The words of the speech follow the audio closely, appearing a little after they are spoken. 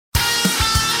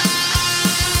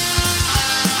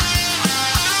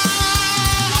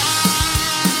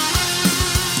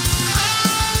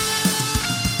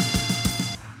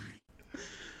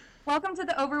welcome to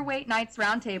the Overweight Nights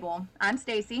Roundtable. I'm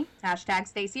Stacy, hashtag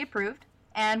Stacy approved,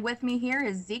 and with me here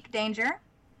is Zeke Danger.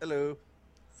 Hello.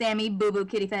 Sammy Boo Boo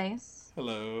Kitty Face.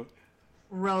 Hello.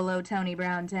 Rolo Tony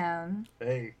Browntown.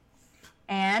 Hey.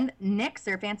 And Nick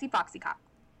Sir Fancy Foxy Cock.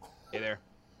 Hey there.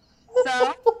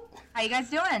 So, how you guys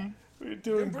doing? We're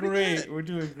doing pretty great. good. We're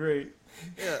doing great.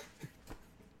 Yeah.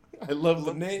 I love the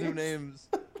Love name. new names.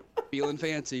 Feeling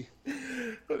fancy.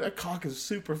 That cock is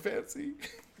super fancy.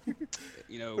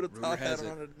 You know, Put a rumor top hat has it.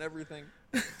 on it and everything.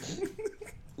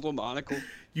 Little monocle.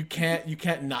 You can't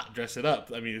not dress it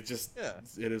up. I mean, it's just Yeah.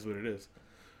 it is what it is.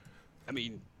 I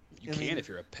mean, you I can mean- if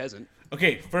you're a peasant.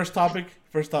 Okay, first topic.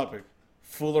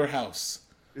 Fuller House.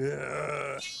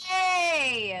 Yeah.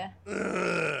 Hey!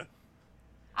 Ugh.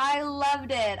 I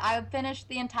loved it. I finished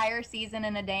the entire season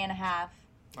in a day and a half.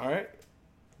 All right.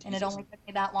 And it only took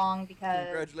me that long because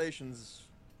Congratulations.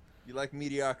 You like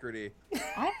mediocrity.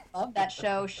 I love that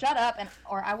show. Shut up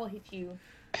or I will hit you.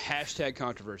 Hashtag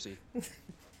controversy.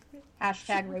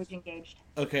 Hashtag rage engaged.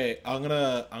 Okay, I'm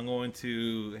going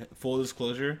to full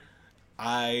disclosure.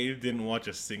 I didn't watch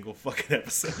a single fucking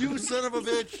episode. You son of a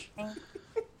bitch.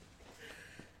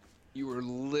 You were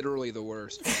literally the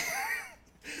worst.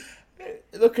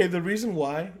 Okay, the reason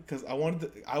why, because I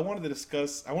wanted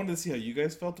to see how you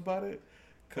guys felt about it.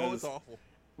 Oh, it's Because awful.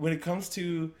 when it comes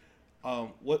to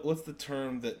what's the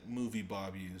term that Movie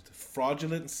Bob used?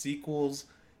 Fraudulent sequels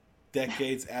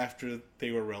decades after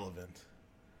they were relevant.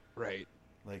 Right.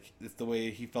 Like, it's the way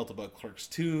he felt about Clerks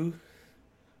 2,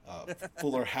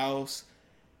 Fuller House.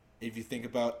 If you think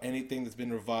about anything that's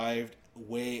been revived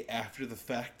way after the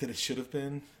fact that it should have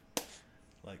been,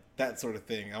 like that sort of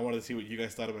thing. I wanted to see what you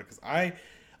guys thought about it, because I,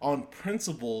 on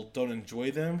principle, don't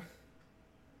enjoy them.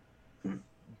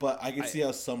 But I can see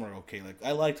how some are okay. Like,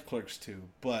 I liked Clerks 2, I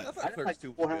but thought I didn't Clerks like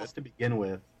 2 Full was House good. to begin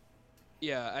with.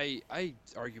 Yeah, I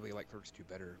arguably like Clerks 2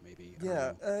 better, maybe. I don't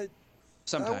Yeah. know. I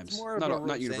Sometimes. was more of Not a not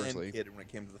Roseanne universally. kid when it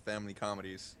came to the family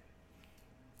comedies.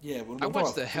 yeah. When I we're talking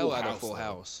watched the about hell out of Full though.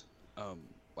 House.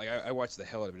 I watched the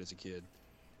hell out of it as a kid.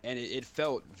 And it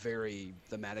felt very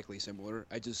thematically similar.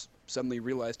 I just suddenly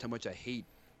realized how much I hate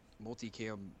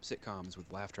multicam sitcoms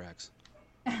with laugh tracks.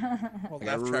 Well, Like,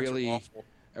 I laugh tracks really- are awful.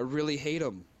 I really hate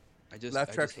them. I Laugh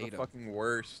just tracks are hate the 'em. fucking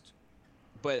worst.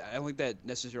 But I don't think that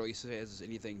necessarily says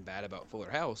anything bad about Fuller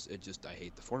House. It just I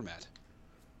hate the format.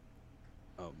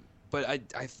 But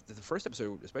the first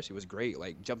episode especially was great.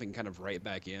 Like jumping kind of right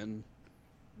back in,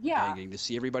 Yeah. and getting to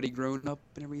see everybody grown up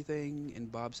and everything, and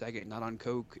Bob Saget not on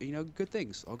coke. You know, good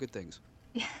things, all good things.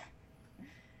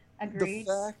 Agreed.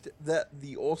 The fact that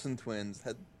the Olsen twins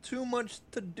had too much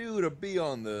to do to be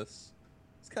on this.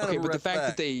 It's kind Okay, of a but red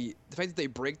flag. the fact that they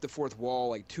break the fourth wall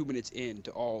like 2 minutes in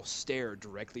to all stare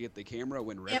directly at the camera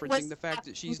when It referencing was the fact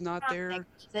that she's not fantastic, there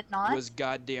Is it not? was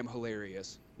goddamn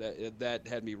hilarious. That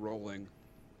had me rolling.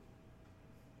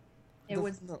 It the-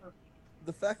 was. no.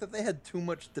 The fact that they had too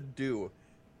much to do.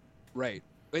 Right.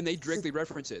 And they directly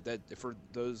reference it. That for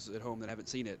those at home that haven't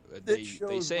seen it, It they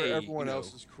shows say where everyone you know,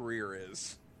 else's career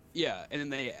is. yeah, and then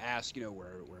they ask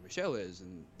where Michelle is,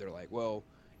 and they're like, well,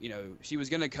 she was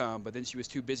gonna come, but then she was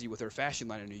too busy with her fashion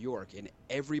line in New York, and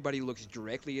everybody looks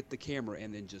directly at the camera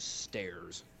and then just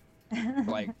stares for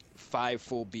like 5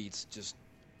 full beats, just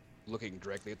looking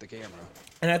directly at the camera.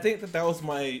 And I think that was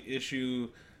my issue,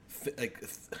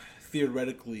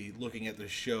 theoretically looking at the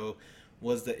show,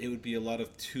 was that it would be a lot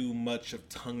of too much of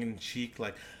tongue-in-cheek,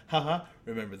 like, haha,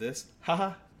 remember this?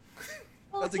 Haha.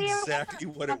 Well, That's see, I exactly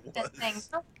what it remember was. things.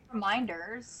 They're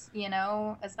reminders,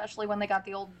 especially when they got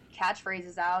the old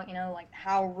catchphrases out, like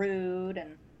 "how rude"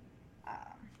 and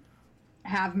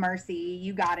 "have mercy,"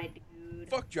 "you got it, dude."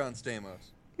 Fuck John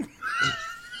Stamos.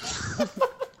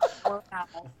 Or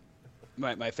 "Ow."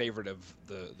 My favorite of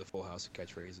the Full House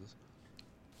catchphrases.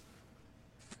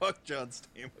 Fuck John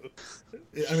Stamos.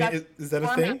 I mean, is that a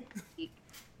Shut thing?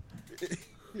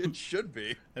 It should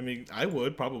be. I mean, I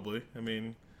would, probably. I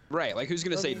mean, Right, like who's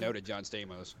gonna say mean- no to John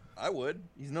Stamos? I would.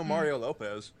 He's no Mario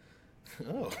Lopez.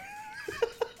 oh.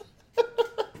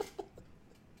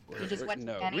 You just went to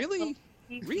No, Danny's really,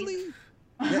 little- really.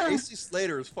 Yeah, AC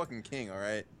Slater is fucking king,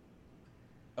 alright?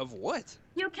 Of what?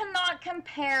 You cannot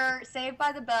compare Saved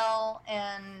by the Bell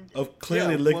and Of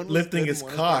clearly Yeah, one was lifting good his and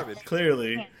one is cock, garbage.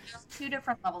 clearly. There's two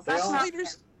different levels. They That's all- not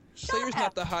Slater's fair. Slater's Shut not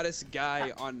up. the hottest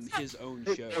guy on his own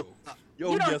show.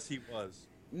 Yo, You don't- yes, he was.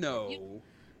 No,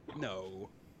 no,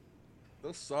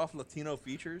 Those soft Latino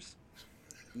features?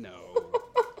 no.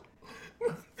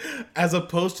 As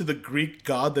opposed to the Greek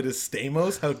god that is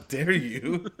Stamos? How dare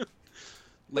you?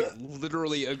 Like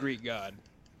literally a Greek god.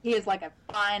 He is like a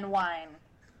fine wine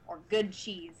or good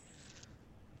cheese.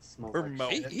 Smells Or like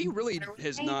milk. He shit. really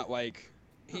has not like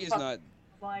he is not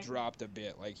Like, dropped a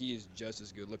bit. Like he is just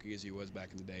as good looking as he was back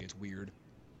in the day. It's weird.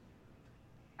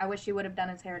 I wish he would have done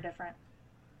his hair different.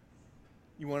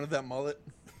 You wanted that mullet?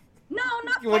 No,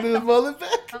 not You quite wanted the mullet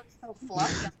back? so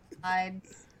fluffy on the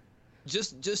sides.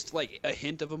 Just like a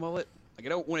hint of a mullet. Like I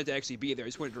don't want it to actually be there. I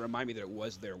just wanted to remind me that it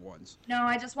was there once. No,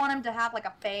 I just want him to have like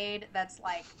a fade that's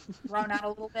like grown out a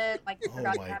little bit. Like he Oh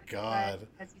forgot my to have it God.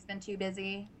 because he's been too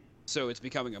busy. So it's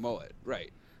becoming a mullet,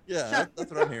 right? Yeah,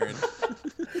 that's what I'm hearing.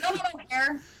 No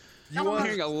hair. You No, I'm want,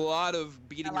 hearing a lot of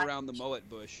beating I like around the mullet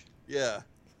bush. yeah.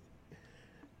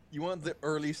 You want the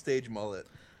early stage mullet.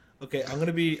 Okay, I'm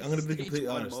gonna be Stage completely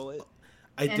one honest. mullet.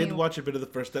 I did Anyway. watch a bit of the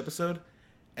first episode,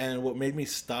 and what made me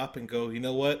stop and go, you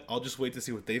know what? I'll just wait to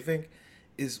see what they think.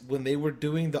 Is when they were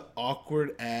doing the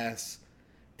awkward ass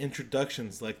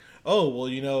introductions, like, oh well,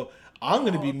 you know, I'm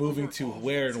gonna be moving to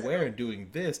where and doing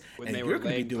this, When and they you're were gonna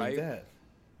be laying doing pipe? that.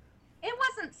 It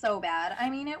wasn't so bad. I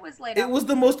mean, it was laid It out. was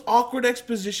the most awkward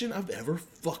exposition I've ever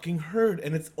fucking heard,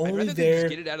 and it's I'd only rather they there. just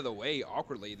get it out of the way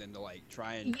awkwardly than to like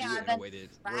try and Yeah, do it in a then way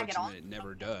that drag works it and on. then it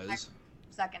never does.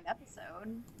 Second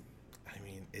episode. I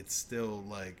mean, it's still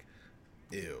like,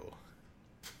 ew.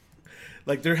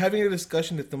 Like they're having a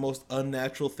discussion that's the most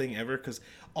unnatural thing ever because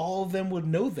all of them would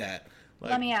know that.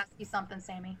 Like, Let me ask you something,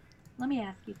 Sammy. Let me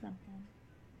ask you something.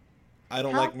 I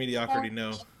don't How like mediocrity.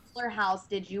 No. Fuller House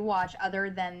did you watch other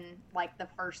than like the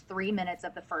first 3 minutes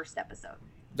of the first episode?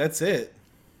 That's it.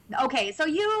 Okay, so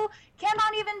you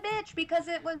cannot even bitch because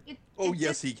it was. Oh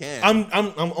yes, he can.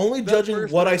 I'm only That judging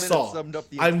first what 3 I minutes saw. summed up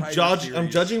the I'm entire I'm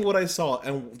series. judging what I saw,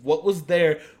 and what was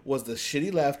there was the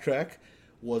shitty laugh track,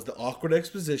 was the awkward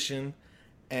exposition,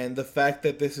 and the fact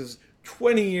that this is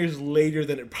 20 years later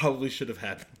than it probably should have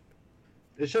happened.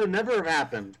 It should have never have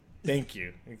happened. Thank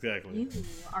you. Exactly. You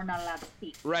are not allowed to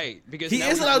speak. Right, because He now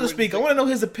is we've allowed to ruined speak. the- I want to know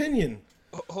his opinion.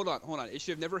 Hold on. It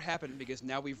should have never happened because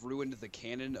now we've ruined the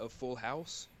canon of Full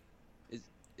House.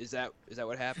 Is that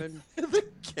what happened? the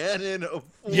canon of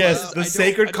Full Yes, House. the I don't-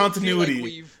 sacred I don't feel like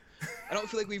continuity. I don't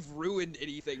feel like we've ruined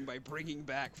anything by bringing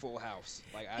back Full House.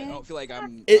 Like I don't feel like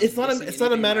I'm. It's I'm not a missing it's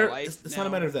not a anything in my matter life it's not a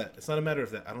now. matter of that. It's not a matter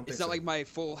of that. I don't think It's so. not like my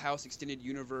Full House extended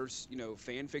universe,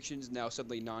 fan fiction's now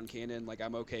suddenly non-canon. Like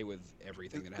I'm okay with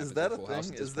everything that happens Is that in a Full House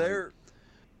thing? at this Is point.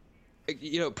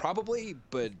 there? Probably,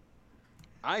 but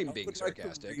I'm I being would like to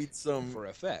sarcastic read some for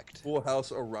effect. Full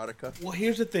House erotica. Well,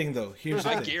 here's the thing though. Here's the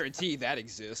I thing. guarantee that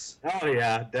exists. Oh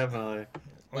yeah, definitely.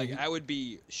 Like I would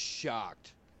be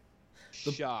shocked.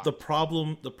 Shocked. The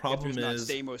problem if is there's not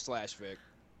Stamos/Vic.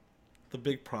 the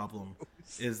big problem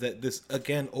is that this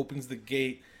again opens the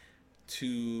gate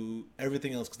to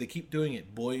everything else because they keep doing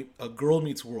it. Girl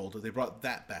Meets World. They brought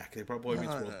that back. They brought Boy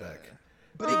Meets World back.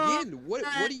 But again, what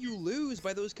do you lose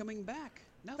by those coming back?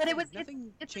 Nothing. But it was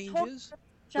Nothing it's a total changes. But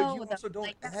show you that, also don't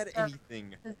like, add that's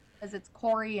anything. Because it's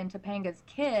Corey and Topanga's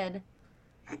kid,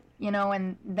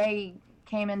 and they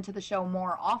came into the show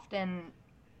more often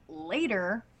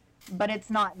later, but it's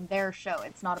not their show.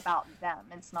 It's not about them.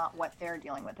 It's not what they're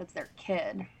dealing with. It's their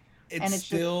kid. It And it's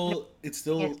still it's-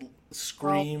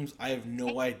 screams. I have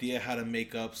no idea how to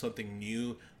make up something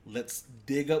new. Let's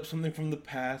dig up something from the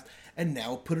past and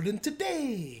now put it in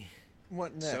today.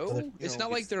 What next? So You it's know,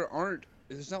 not like there aren't.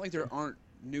 It's not like there aren't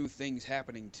new things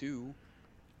happening too.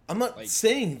 I'm not Like-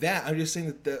 saying that. I'm just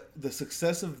saying that the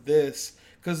success of this,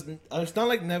 because it's not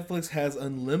like Netflix has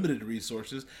unlimited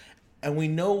resources, and we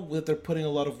know that they're putting a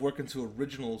lot of work into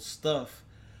original stuff,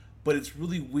 but it's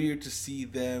really weird to see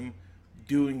them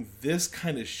doing this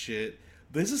kind of shit.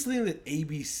 This is something that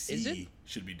Is it? ABC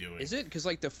should be doing. Is it? Because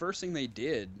like the first thing they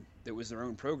did that was their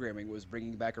own programming was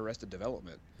bringing back Arrested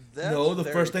Development. that's No, the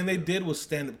very first thing they true. did was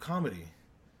stand-up comedy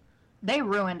They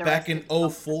ruined back in Arrested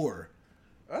Development. 04.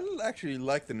 I actually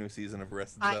like the new season of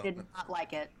Arrested I Development. did not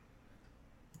like it.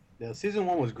 Yeah, season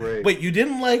 1 was great. Wait, you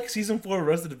didn't like season 4 of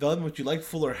Arrested Development, but you liked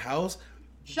Fuller House?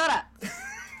 Shut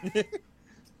up.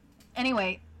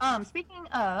 Anyway, speaking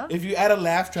of If you add a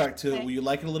laugh track to it, will you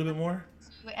like it a little bit more?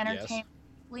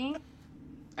 entertainmentally,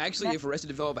 Actually, That- if Arrested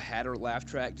Development had a laugh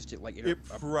track just at like, It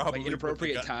probably like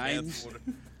inappropriate would've got times, canceled.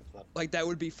 like that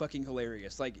would be fucking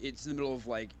hilarious. Like it's in the middle of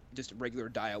like just regular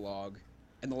dialogue,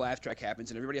 and the laugh track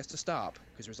happens, and everybody has to stop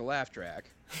because there's a laugh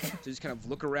track. So just kind of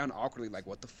look around awkwardly, like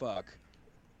what the fuck,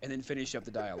 and then finish up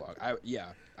the dialogue.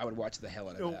 I would watch the hell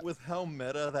out You of know, that. with how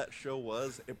meta that show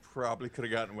was, it probably could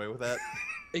have gotten away with that.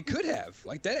 It could have,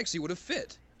 like that actually would have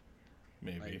fit.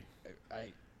 Maybe. I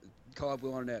call up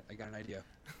Will Arnett. I got an idea.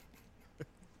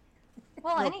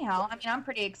 well, anyhow, I mean, I'm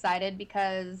pretty excited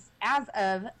because as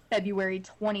of February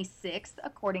 26th,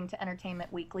 according to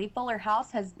Entertainment Weekly, Fuller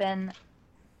House has been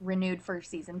renewed for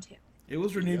season 2. It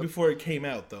was renewed Yep. before it came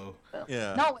out, though.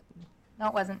 Yeah. No, No,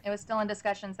 it wasn't. It was still in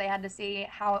discussions. They had to see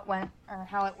how it went or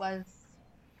how it was,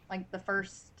 like the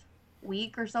first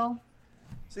week or so.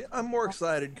 See, I'm more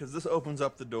excited because this opens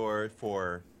up the door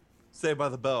for Saved by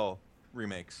the Bell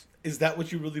remakes. Is that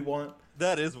what you really want?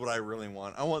 That is what I really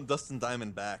want. I want Dustin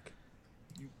Diamond back.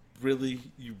 You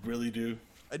really do?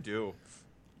 I do.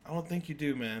 I don't think you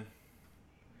do, man.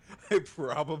 I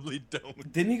probably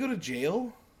don't. Didn't he go to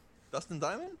jail? Dustin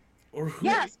Diamond? Or who?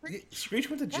 Yeah, Screech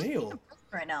went to jail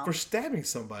right now. for stabbing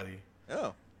somebody.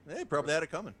 Oh, they probably had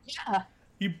it coming. Yeah.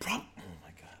 Oh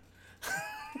my god.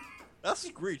 That's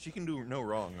Screech. He can do no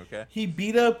wrong, okay? He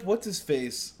beat up what's his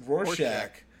face,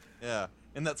 Rorschach. Yeah,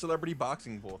 and that celebrity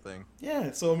boxing bull thing.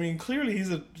 Yeah, so I mean, clearly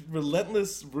he's a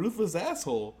relentless, ruthless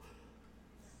asshole.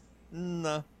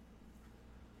 No.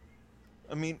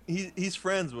 I mean, he's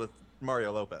friends with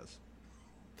Mario Lopez.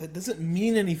 That doesn't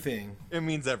mean anything. It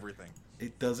means everything.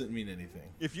 It doesn't mean anything.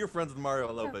 If you're friends with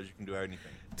Mario Lopez, you can do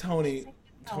anything. Tony,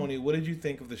 what did you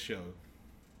think of the show?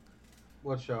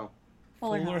 What show?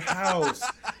 Fuller House.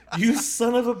 You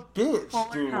son of a bitch,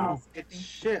 Fuller dude. House. It's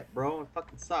shit, bro. It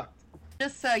fucking sucked.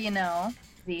 Just so you know,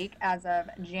 Zeke, as of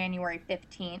January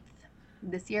 15th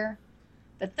this year,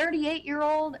 the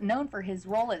 38-year-old, known for his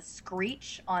role as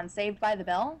Screech on Saved by the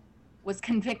Bell, was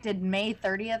convicted May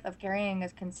 30th of carrying a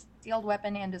concealed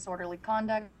weapon and disorderly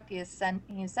conduct. He is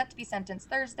set to be sentenced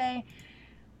Thursday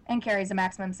and carries a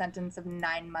maximum sentence of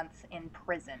 9 months in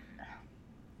prison.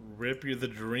 Rip you the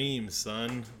dream,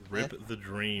 son. Rip the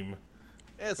dream.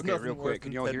 Yeah, it's Okay, nothing real worse quick, can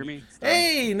than y'all Ted hear me? Nugent's time.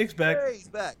 Hey, Nick's back. Hey, he's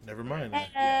back. Never mind.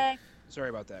 Hey. Sorry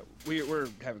about that. We're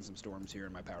having some storms here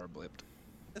and my power blipped.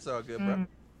 It's all good, bro.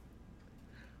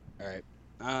 All right,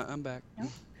 I'm back.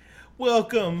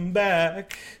 Welcome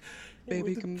back. Baby,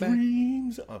 With the come back.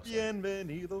 dreams. Oh, sorry.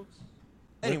 Bienvenidos.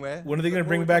 Anyway. When are they going to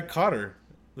bring back Cotter?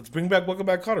 Let's bring back Welcome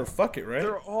Back Cotter. Fuck it, right?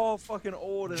 They're all fucking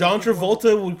old. and John everyone-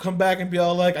 Travolta would come back and be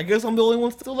all like, I guess I'm the only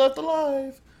one still left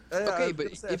alive. Yeah, I Okay, was but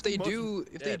gonna say, I if they think most do, of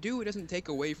them if they dead. do, it doesn't take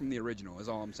away from the original. Is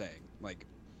all I'm saying. Like,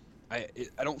 I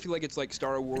don't feel like it's like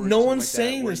Star Wars. or No something one's like that,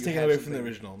 saying where this you taking have away from the something-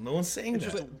 original. No one's saying It's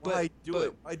that. just But- why do but-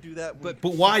 it? Why do that? when-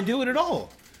 But why do it at all?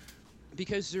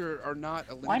 Because there are not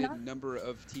a Why limited not? number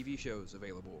of TV shows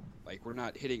available. Like, we're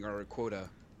not hitting our quota.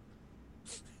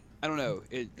 I don't know.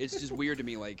 It's just weird to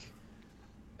me. Like,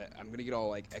 I'm gonna get all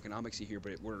like economicsy here,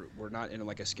 but we're not in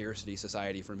like a scarcity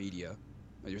society for media.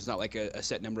 Like, there's not like a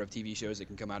set number of TV shows that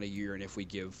can come out a year, and if we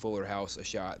give Fuller House a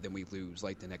shot, then we lose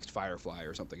like the next Firefly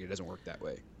or something. It doesn't work that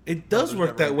way. It does there's work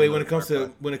never that gonna way be when it comes to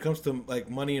Firefly. like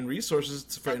money and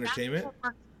resources for And that's entertainment.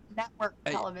 network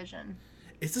Hey. television.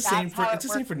 It's the That's same for how it's it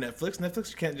the same for Netflix.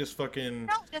 Netflix can't just fucking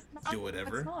No, it's not. do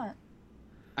whatever. It's not.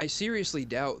 I seriously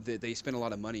doubt that they spent a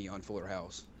lot of money on Fuller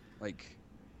House. Like,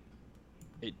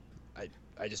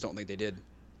 I just don't think they did.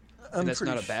 I'm that's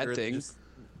not pretty a bad sure thing.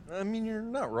 I mean, you're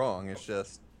not wrong. It's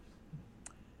just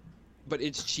But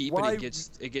it's cheap Why- and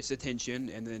it gets attention,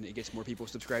 and then it gets more people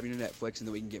subscribing to Netflix, and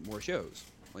then we can get more shows.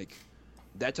 Like,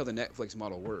 that's how the Netflix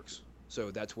model works. So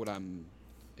that's what I'm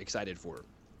excited for.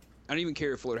 I don't even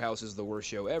care if Fuller House is the worst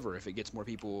show ever. If it gets more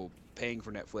people paying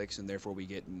for Netflix, and therefore we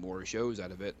get more shows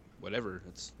out of it, whatever,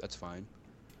 that's fine.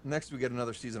 next we get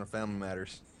another season of Family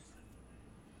Matters.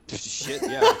 Shit,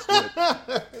 yeah, let's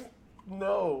do it.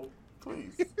 No,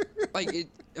 please. Like,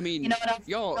 I mean, You know what else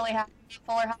y'all. really happened to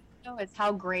Fuller House though, is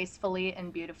how gracefully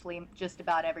and beautifully just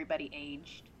about everybody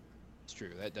aged. It's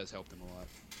true. That does help them a lot.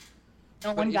 No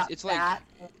But one it's- got it's like- fat.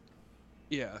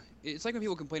 Yeah, it's like when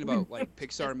people complain about like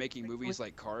Pixar making movies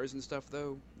like Cars and stuff,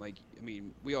 though. Like, I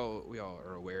mean, we all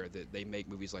are aware that they make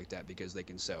movies like that because they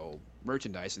can sell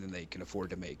merchandise and then they can afford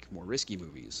to make more risky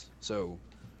movies. So,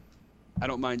 I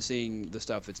don't mind seeing the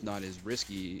stuff that's not as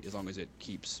risky as long as it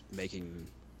keeps making,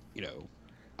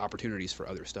 opportunities for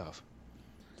other stuff.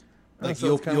 Like, So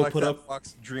you'll- it's kinda you'll like put that up-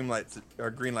 Fox Dreamlight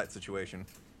or Greenlight situation.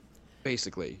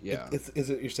 Basically, yeah. Is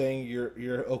it you're saying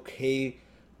you're okay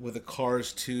with a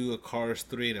Cars 2, a Cars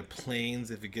 3, and a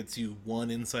Planes if it gets you one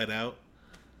Inside Out?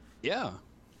 Yeah.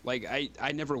 Like,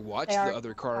 I never watched They are- the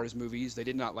other Cars movies. They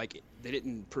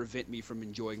didn't prevent me from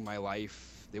enjoying my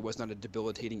life. There was not a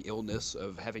debilitating illness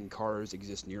of having cars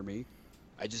exist near me.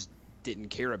 I just didn't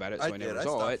care about it, so I I never did. I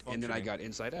saw stopped it, and then I functioning. got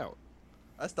Inside Out.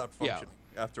 I stopped Yeah. functioning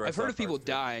after I I've saw heard of people Cars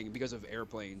 2. dying because of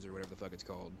airplanes or whatever the fuck it's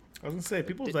called. I was gonna say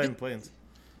people Did- die in did- planes.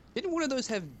 Didn't one of those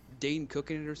have Dane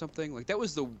Cook in it or something? Like, that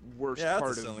was the worst Yeah, part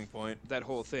that's a of selling point. that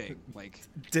whole thing. Like,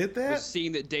 Did that? was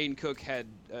seeing that Dane Cook had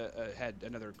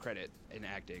another credit in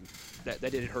acting. That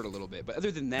did hurt a little bit, but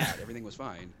other than that, everything was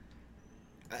fine.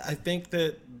 I think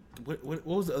that what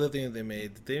was the other thing that they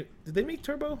made? Did they make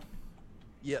Turbo?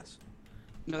 Yes.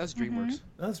 No, that's DreamWorks.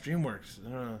 No, that's DreamWorks. I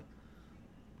don't know.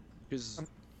 'Cause, I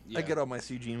yeah. get all my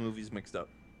CG movies mixed up.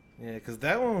 Yeah, because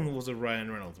that one was a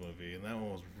Ryan Reynolds movie, and that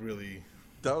one was really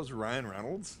That was Ryan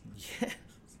Reynolds? yeah.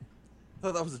 I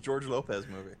thought that was a George Lopez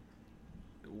movie.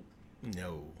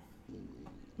 No.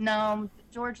 No,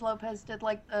 George Lopez did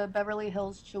like the Beverly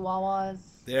Hills Chihuahuas.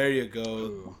 There you go.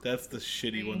 Ooh. That's the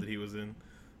shitty one that he was in.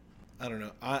 I don't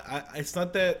know. It's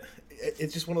not that.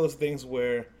 It's just one of those things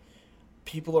where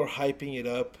people are hyping it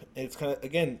up, and it's kind of,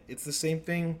 again, it's the same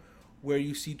thing where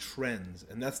you see trends,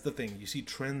 and that's the thing. You see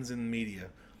trends in media.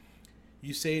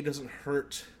 You say it doesn't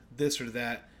hurt this or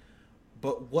that,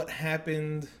 but what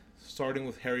happened starting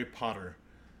with Harry Potter?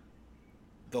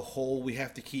 The whole we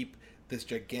have to keep this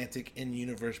gigantic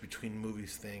in-universe between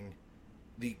movies thing.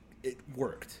 It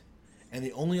worked, and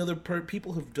the only other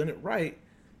people who've done it right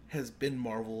has been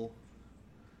Marvel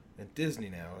and Disney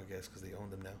now, I guess, because they own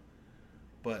them now.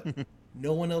 But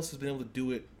no one else has been able to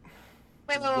do it.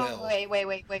 Wait.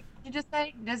 Did you just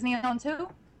say Disney owns who?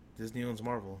 Disney owns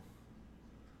Marvel.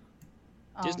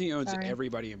 Oh, Disney owns sorry.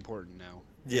 everybody important now.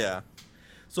 Yeah.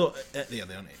 So yeah, they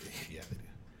own it. Yeah, they do.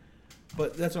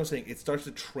 But that's what I'm saying. It starts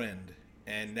a trend,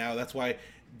 and now that's why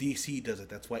DC does it.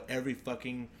 That's why every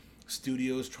fucking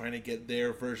studio is trying to get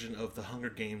their version of the Hunger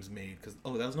Games made. Because that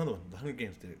was another one. The Hunger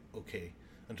Games did it okay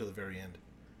until the very end.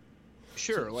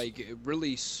 Sure, like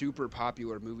really super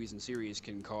popular movies and series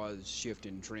can cause shift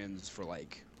in trends for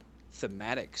like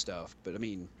thematic stuff, but I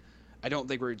mean, I don't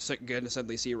think we're going to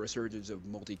suddenly see a resurgence of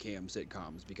multicam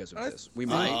sitcoms because of this. We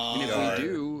might, and if we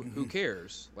do, who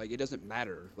cares? Like, it doesn't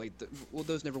matter. Like, well,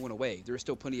 those never went away. There are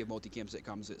still plenty of multicam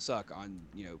sitcoms that suck on,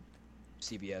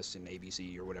 CBS and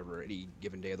ABC or whatever any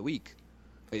given day of the week.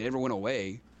 They never went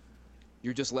away.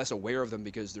 You're just less aware of them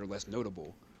because they're less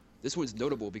notable. This one's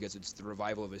notable because it's the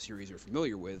revival of a series you're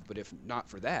familiar with, but if not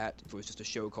for that, if it was just a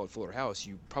show called Fuller House,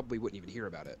 you probably wouldn't even hear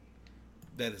about it.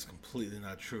 That is completely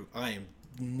not true. I am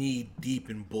knee deep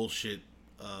in bullshit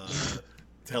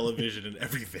television and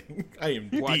everything. I am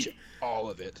Watch deep. all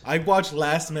of it. I watch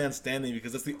Last Man Standing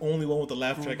because that's the only one with the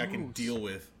laugh track I can deal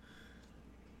with.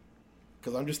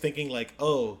 Because I'm just thinking like,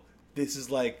 oh, this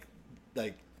is like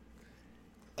a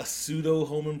pseudo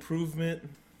Home Improvement,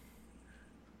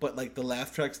 but like the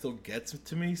laugh track still gets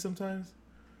to me sometimes.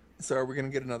 So are we gonna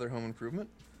get another Home Improvement?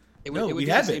 No, we do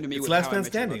the have same it. to me It's with Last How I Man Met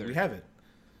Your Standing. Mother. We have it.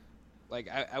 Like,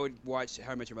 I would watch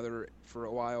How I Met Your Mother for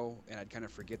a while, and I'd kind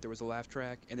of forget there was a laugh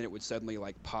track, and then it would suddenly,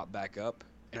 like, pop back up,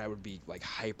 and I would be, like,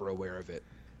 hyper aware of it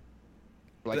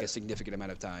for, like, a significant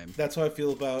amount of time. That's how I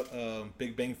feel about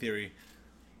Big Bang Theory.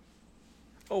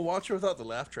 Oh, watch it without the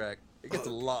laugh track. It gets a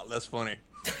lot less funny.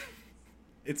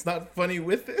 It's not funny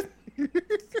with it.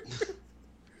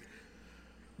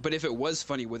 But if it was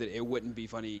funny with it, it wouldn't be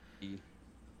funny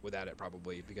without it,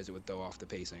 probably, because it would throw off the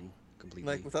pacing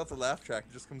completely. Like without the laugh track,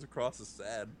 it just comes across as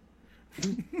sad.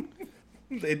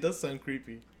 It does sound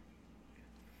creepy.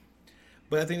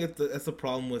 But I think that's the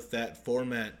problem with that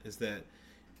format is that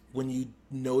when you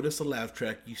notice a laugh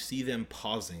track, you see them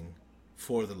pausing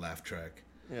for the laugh track.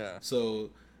 Yeah. So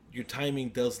your timing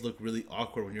does look really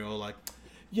awkward when you're all like,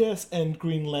 yes, and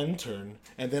Green Lantern.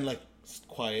 And then like,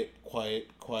 quiet.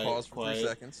 Pause for quiet. 3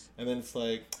 seconds. And then it's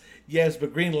like, yes,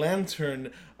 but Green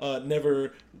Lantern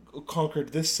never conquered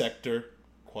this sector.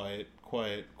 Quiet.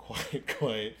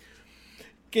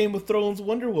 Game of Thrones,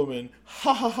 Wonder Woman.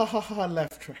 Ha ha ha ha ha,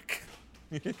 laugh track.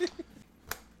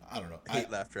 I don't know. I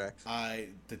hate laugh tracks. I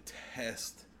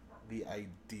detest the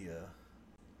idea.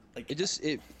 Like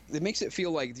it makes it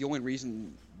feel like the only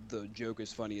reason the joke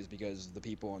is funny is because the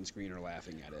people on screen are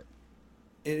laughing at it.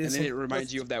 it And is then some- it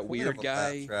reminds you of that Point weird of a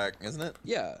guy. laugh track, isn't it?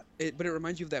 Yeah, but it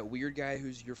reminds you of that weird guy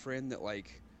who's your friend that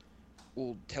like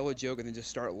will tell a joke and then just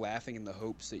start laughing in the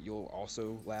hopes that you'll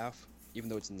also laugh, even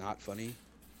though it's not funny.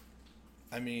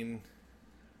 I mean,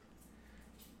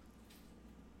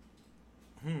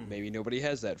 Maybe nobody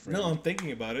has that friend. no, I'm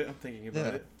thinking about it. Yeah.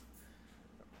 It.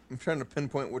 I'm trying to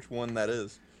pinpoint which one that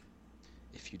is.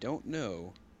 If you don't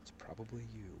know, it's probably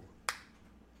you.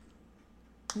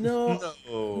 No,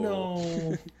 No.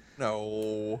 no.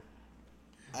 No.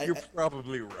 You're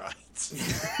probably right.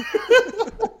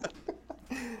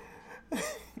 I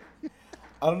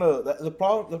don't know. The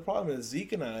problem is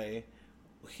Zeke and I,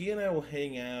 he and I will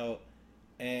hang out,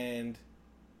 and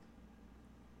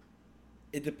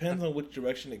it depends on which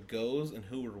direction it goes and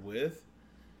who we're with,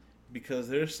 because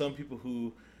there's some people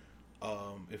who,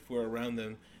 if we're around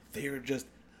them, they are just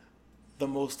the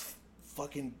most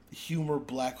fucking humor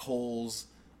black holes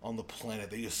on the planet.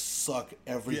 They just suck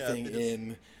everything they just-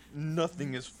 in,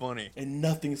 Nothing is funny. and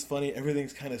nothing's funny.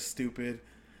 Everything's kind of stupid.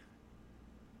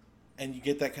 And you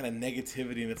get that kind of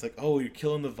negativity, and it's like, oh, you're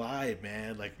killing the vibe,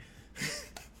 man. Like,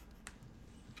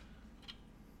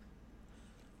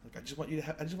 Like,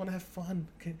 I just want to have fun.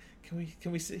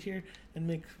 Can we sit here and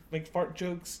make fart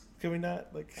jokes? Can we not?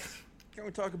 Like, Can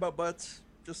we talk about butts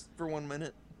just for 1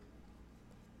 minute?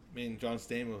 I mean, John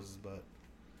Stamos' butt.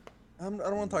 I don't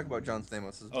want to talk about John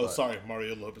Stamos' Oh, butt. sorry,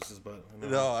 Mario Lopez's butt. I know.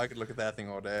 No, I could look at that thing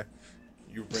all day.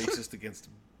 You're racist against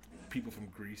people from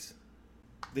Greece.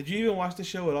 Did you even watch the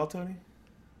show at all, Tony?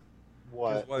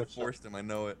 What? His wife Which show? forced him, I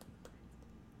know it.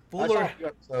 I saw a Fuller. few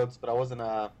episodes, but I wasn't.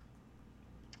 I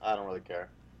don't really care.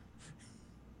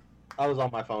 I was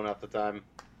on my phone at the time,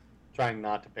 trying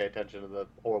not to pay attention to the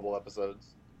horrible episodes.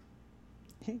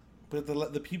 But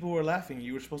the people were laughing.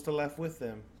 You were supposed to laugh with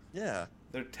them. Yeah.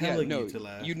 They're telling no, you to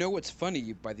laugh. you know what's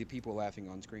funny by the people laughing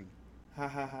on screen. Ha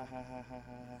ha ha ha ha ha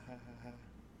ha ha ha.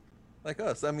 Like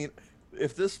us. I mean,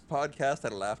 if this podcast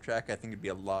had a laugh track, I think it'd be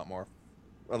a lot more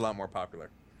popular.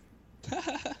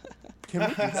 Can we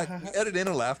do that? Can we edit in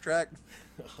a laugh track?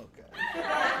 Oh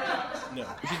god. No.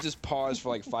 We should just pause for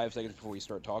like 5 seconds before we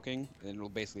start talking, and it'll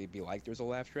basically be like there's a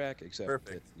laugh track, except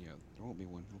Perfect. that, there won't be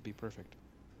one. It'll be perfect.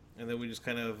 And then we just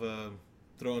kind of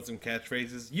throw in some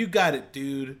catchphrases. You got it,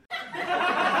 dude.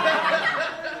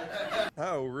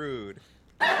 How rude.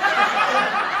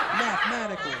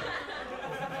 Mathematical.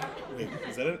 Wait,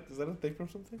 is that a thing from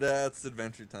something? That's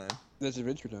Adventure Time. That's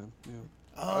Adventure Time. Yeah.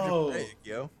 Oh. Roger Craig,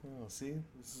 yo. Oh, see,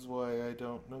 this is why I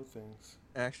don't know things.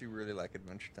 I actually really like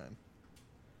Adventure Time.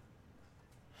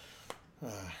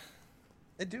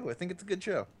 I do. I think it's a good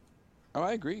show. Oh,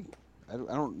 I agree. I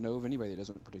don't know of anybody that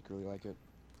doesn't particularly like it.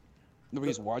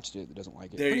 Nobody's watched it that doesn't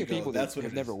like it. There Plenty you of go. people That's that what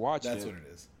have it never is. watched That's it. what it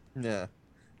is. Yeah.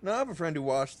 No, I have a friend who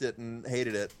watched it and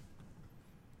hated it.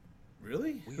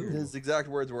 Really? Weird. His exact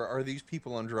words were, "Are these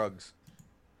people on drugs?"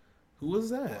 Who was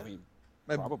that? Well, I mean,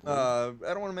 I Probably.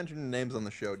 don't want to mention names on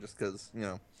the show just because,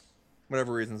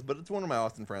 whatever reasons, but it's one of my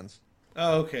Austin friends.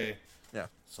 Oh, okay. Yeah.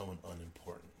 Someone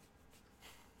unimportant.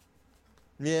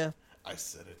 Yeah. I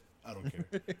said it. I don't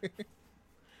care.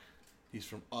 He's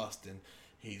from Austin.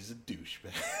 He's a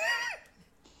douchebag.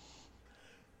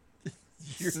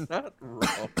 You're not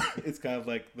wrong. It's kind of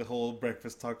like the whole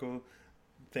breakfast taco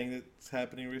thing that's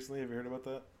happening recently. Have you heard about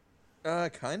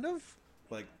that? Kind of?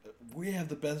 Like, we have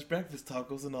the best breakfast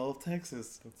tacos in all of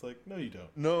Texas. It's like, no, you don't.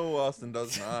 No, Austin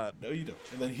does not. No, you don't.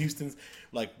 And then Houston's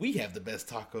like, we have the best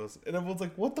tacos. And everyone's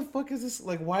like, what the fuck is this?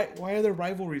 Like, why are there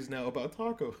rivalries now about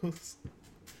tacos?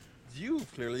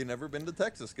 You've clearly never been to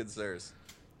Texas, good sirs.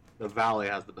 The Valley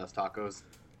has the best tacos.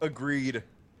 Agreed.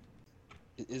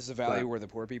 is the valley Right. where the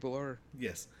poor people are?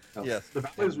 Yes. No. Yes. The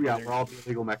Valley is where all the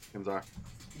illegal Mexicans are.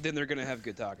 Then they're gonna have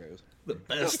good tacos. The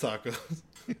best tacos.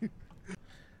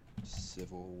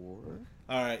 Civil War.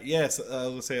 All right. Yes.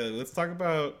 Let's talk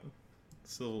about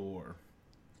Civil War.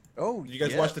 Oh, Did you guys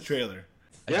yes. watch the trailer?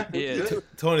 Yeah, Yeah, it was good.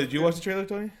 Tony, did you watch the trailer,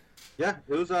 Tony? Yeah,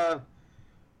 it was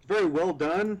very well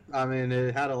done. I mean,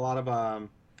 it had a lot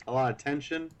of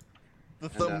tension. The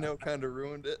thumbnail kind of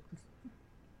ruined it.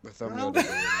 The thumbnail. didn't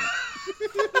ruin it.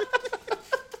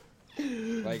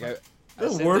 Like I The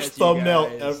said worst that to you thumbnail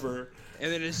guys, ever.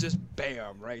 And then it's just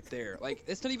bam right there. Like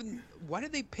it's not even. Why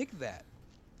did they pick that?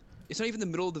 It's not even the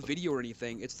middle of the video or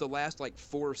anything. It's the last like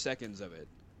 4 seconds of it.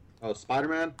 Oh,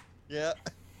 Spider-Man. Yeah.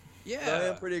 Yeah. I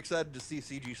am pretty excited to see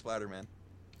CG Spider-Man.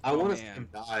 I Oh, want to see man. him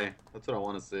die. That's what I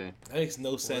want to see. That makes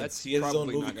no Well, sense. that's He has his own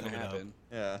probably movie not gonna coming out. happen.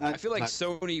 Yeah. I feel like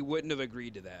Sony wouldn't have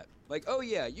agreed to that. Like, oh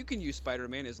yeah, you can use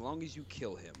Spider-Man as long as you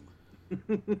kill him.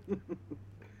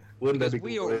 Wouldn't that Because be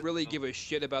we cool? don't really give a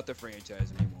shit about the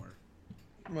franchise anymore.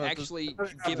 Well, Actually,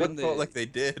 it given felt the like they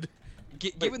did.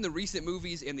 given the recent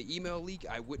movies and the email leak,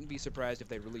 I wouldn't be surprised if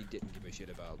they really didn't give a shit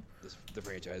about the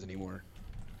franchise anymore.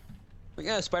 Like,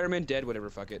 yeah, Spider-Man dead, whatever,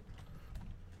 fuck it.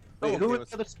 Wait, Oh, who okay, was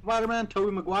let's- the other Spider-Man?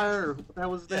 Tobey Maguire? Or what that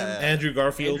was his name? Yeah. Andrew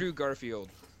Garfield. Andrew Garfield.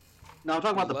 No, I'm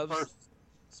talking about the Loves- first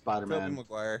Tobey Spider-Man.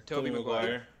 Maguire. Tobey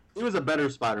Maguire. He was a better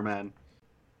Spider-Man.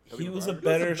 He was a He was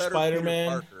better Peter Spider-Man.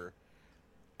 Parker,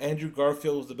 Andrew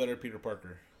Garfield was the better Peter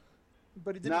Parker.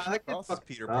 but he didn't Nah, come that kid across as fucked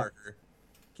Peter up. Parker.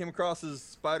 Came across as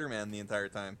Spider-Man the entire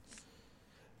time.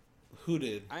 Who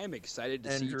did? I am excited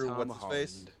to Andrew, see Tom what's his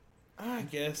face? Holland.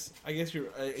 I guess you're.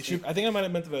 I think I might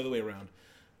have meant it the other way around.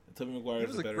 Tobey Maguire He is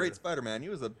was the a better. great Spider-Man. He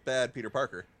was a bad Peter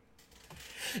Parker.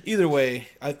 Either way,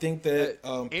 I think that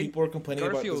and people are complaining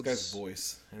about this guy's Garfield's-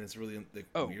 voice, and it's really like,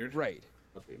 Oh, weird. right,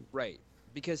 Okay. right.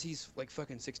 Because he's like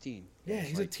fucking 16. Yeah, It's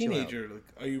he's like, a chill out. teenager. Like,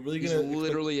 are you really He's gonna?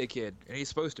 literally a kid, and he's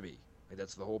supposed to be. Like,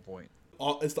 that's the whole point.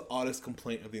 It's the oddest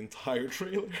complaint of the entire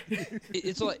trailer.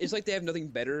 It's like they have nothing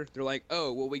better. They're like,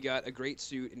 oh, well, we got a great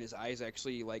suit, and his eyes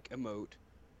actually like emote,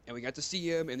 and we got to see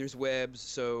him, and there's webs.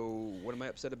 So what am I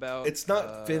upset about? It's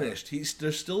not finished.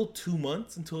 There's still 2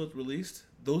 months until it's released.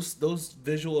 Those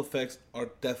visual effects are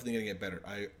definitely gonna get better.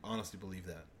 I honestly believe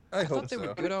that. I I hope thought they so.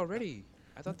 were good already.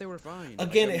 I thought they were fine.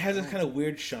 Again, Like, it has a I don't- kind of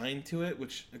weird shine to it,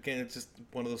 which again, it's just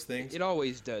one of those things. It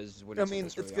always does when I it's mean,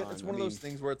 this it's early good. It's on. one I of those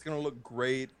mean, things where it's gonna look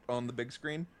great on the big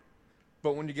screen,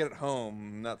 but when you get it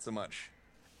home, not so much.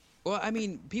 Well, I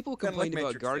mean, people Kinda like complained about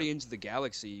Matrix, too. Guardians of the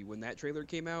Galaxy when that trailer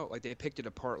came out. Like they picked it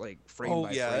apart like frame Oh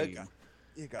by yeah, frame,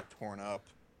 it got torn up.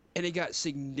 and it got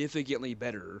significantly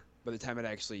better by the time it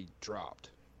actually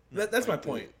dropped. That's my Like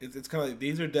point. It's kind of like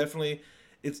these are definitely,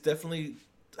 it's definitely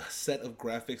a set of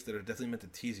graphics that are definitely meant to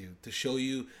tease you, to show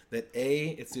you that A,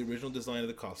 it's the original design of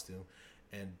the costume,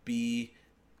 and B,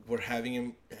 we're having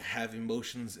him have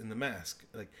emotions in the mask.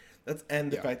 Like that's and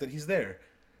the Yeah. fact that he's there.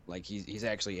 Like he's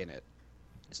actually in it.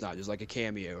 It's not just like a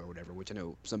cameo or whatever, which I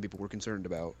know some people were concerned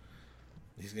about.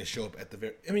 He's gonna show up at the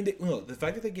very. I mean, no, the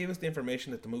fact that they gave us the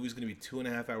information that the movie's gonna be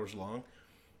 2.5 hours long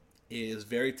is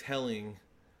very telling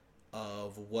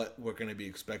of what we're gonna be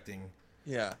expecting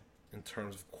Yeah, in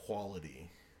terms of quality.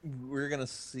 we're gonna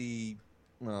see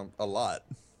a lot.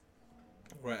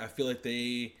 Right, I feel like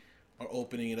they are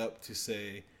opening it up to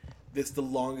say this is the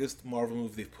longest Marvel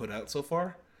movie they've put out so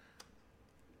far.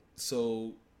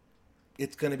 So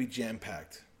it's gonna be jam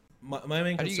packed. My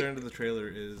main How do you concern to the trailer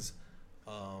is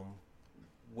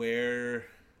where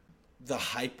the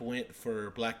hype went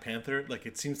for Black Panther. Like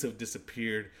it seems to have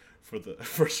disappeared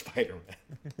for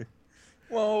Spider-Man.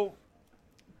 Well,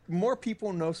 more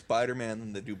people know Spider-Man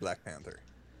than they do Black Panther.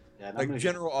 Yeah, Like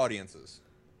general audiences.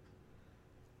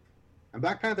 And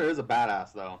Black Panther is a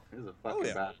badass though. He's a fucking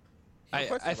yeah. badass. No I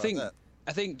question about think that.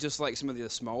 I think just like some of the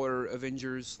smaller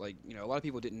Avengers, like a lot of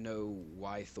people didn't know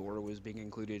why Thor was being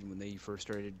included when they first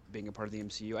started being a part of the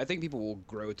MCU. I think people will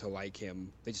grow to like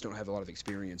him. They just don't have a lot of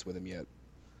experience with him yet.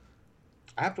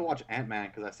 I have to watch Ant-Man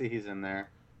because I see he's in there.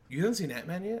 You haven't seen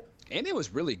Ant-Man yet? And it was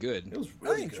really good. It was I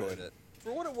really enjoyed good. it.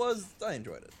 For what it was, I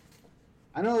enjoyed it.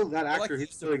 I know that I like actor. the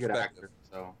He's a really good perspective. actor.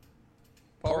 So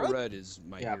Paul Rudd? Rudd is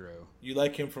my Yeah. hero. You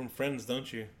like him from Friends,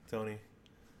 don't you, Tony?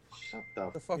 shut The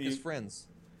the. fuck is You- Friends?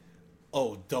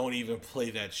 Oh, don't even play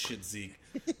that shit, Zeke.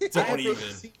 I Don't have even.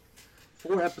 seen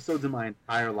 4 episodes in my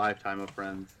entire lifetime of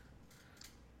Friends.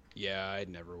 Yeah, I'd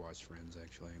never watched Friends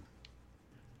actually.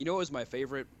 You know what was my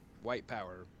favorite White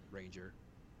Power Ranger?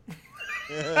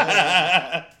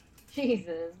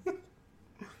 Jesus.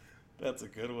 That's a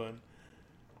good one.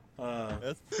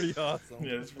 That's pretty awesome.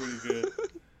 Yeah, that's pretty good.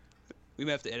 We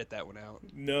may have to edit that one out.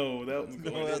 No, that one's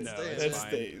No, going that in.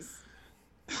 stays.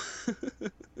 That Fine.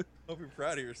 stays. Hope you're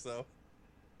proud of yourself.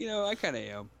 I kind of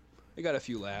am. I got a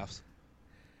few laughs.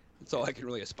 That's all I can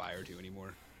really aspire to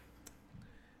anymore.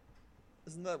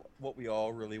 Isn't that what we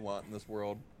all really want in this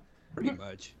world? Pretty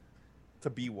much.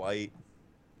 To be white.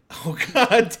 Oh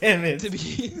god damn it! To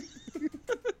be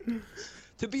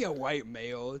to be a white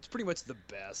male, it's pretty much the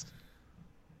best.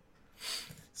 It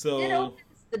So opens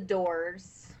the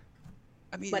doors.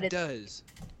 I mean, But it it's- does.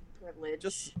 Privilege.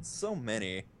 Just so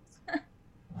many.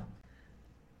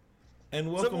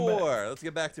 and welcome Civil back. War. Let's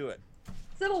get back to it.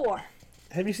 Civil War.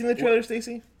 Have you seen the trailer,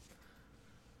 Stacy?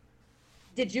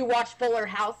 Did you watch Fuller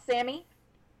House, Sammy?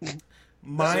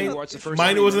 Mine, watch the first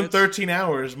mine 3 wasn't minutes? 13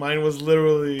 hours. Mine was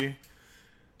literally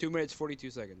 2 minutes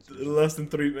 42 seconds. less than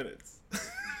 3 minutes.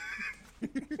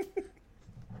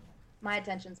 My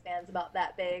attention span's about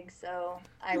that big, so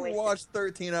I You wasted watched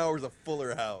 13 hours of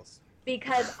Fuller House.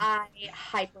 because I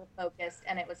hyper focused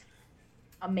and it was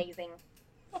amazing.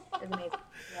 It was amazing.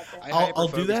 That's it. I I'll do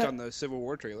hyper-focused that. on the Civil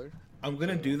War trailer. I'm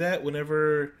gonna do that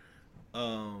whenever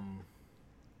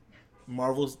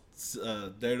Marvel's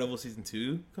Daredevil season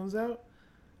 2 comes out.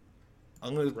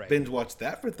 I'm gonna Right. binge watch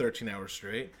that for 13 hours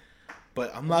straight.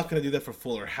 But I'm not gonna do that for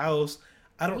Fuller House.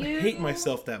 I don't You- hate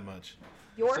myself that much.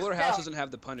 Fuller House Yourself. doesn't have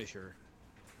the Punisher.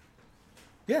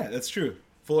 Yeah, that's true.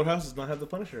 Fuller House does not have the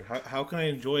Punisher. How can I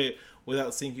enjoy it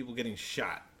without seeing people getting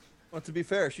shot? Well, to be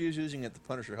fair, she was using it to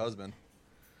punish her husband.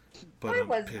 But I I'm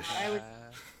was pissed. not. I was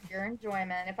pure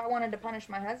enjoyment. If I wanted to punish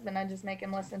my husband, I'd just make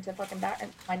him listen to fucking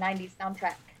my 90s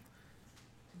soundtrack.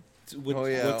 Oh,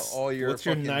 yeah, all your what's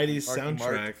your fucking 90s Marky Mark.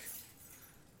 soundtrack?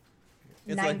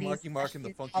 It's like 90s Marky Mark and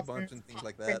the Funky Bunch and things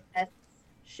like that. princess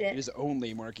Shit. It is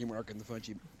only Marky Mark and the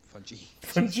Funchy.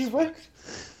 Did you what?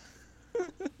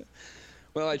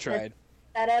 Well, I tried.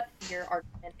 That up, your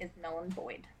argument is null and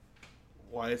void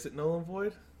Why is it null and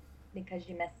void? because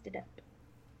you messed it up.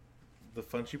 The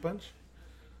Funchy Bunch?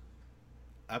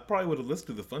 I probably would have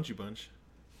listened to the Funchy Bunch.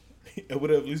 It would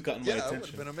have at least gotten my Yeah, that would have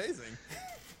attention. been amazing.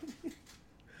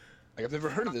 Like, I've never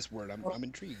heard of this word. I'm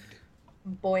intrigued.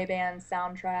 Boy band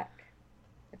soundtrack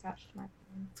attached to my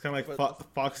phone. It's kind of like But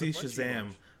Foxy the Funchy Shazam.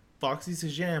 Bunch. Foxy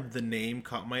Shazam, the name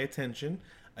caught my attention.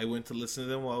 I went to listen to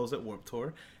them while I was at Warped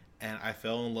Tour, and I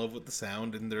fell in love with the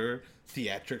sound and their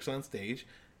theatrics on stage.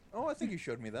 Oh, I think you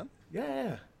showed me them.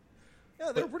 Yeah.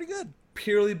 Yeah, they were pretty good.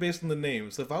 Purely based on the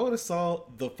name. So if I would have saw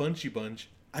the Funchy Bunch,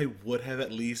 I would have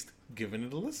at least given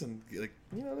it a listen. Like,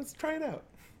 let's try it out.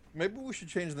 Maybe we should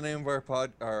change the name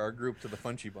of our group to the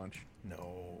Funchy Bunch.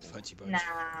 No. Funchy Bunch. Nah.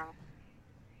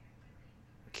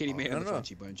 Kitty Man I and the don't know.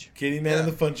 Funchy Bunch. Kitty Man and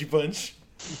the Funchy Bunch.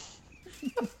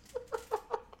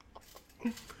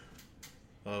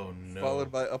 Oh no.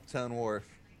 Followed by Uptown Wharf.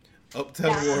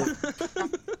 Uptown Yeah. Wharf.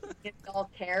 If y'all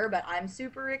care, but I'm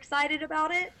super excited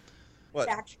about it. What?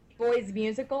 Backstreet Boys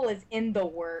musical is in the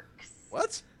works.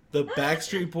 What? The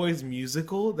Backstreet Boys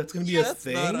musical? That's gonna be a That's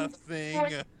thing? not a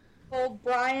thing. Old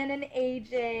Brian and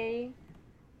AJ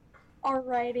are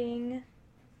writing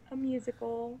a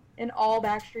musical, an all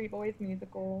Backstreet Boys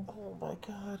musical. Oh my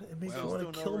god, it makes Well, me Still want to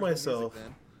no kill original music myself.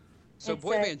 then. So It's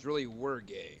boy a- bands really were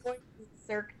gay.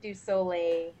 Cirque du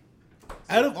Soleil.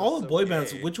 Out of all the So boy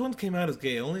bands, gay. which ones came out as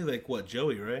gay? Only like what,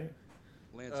 Joey, right?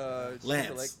 Lance,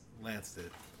 Lance. Lance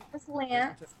did. That's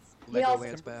Lance. We Lego also-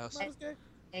 Lance Bass. That was gay?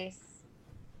 Ace.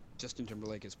 Justin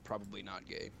Timberlake is probably not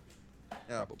gay.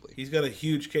 Yeah, Probably. He's got a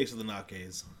huge case of the not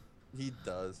gays. he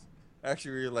does. I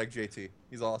actually really like JT.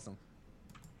 He's awesome.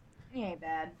 He ain't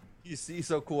bad. He's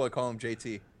so cool. I call him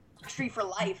JT. Tree for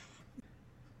life.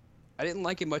 I didn't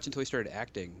like him much until he started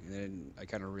acting, and then I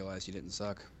kind of realized he didn't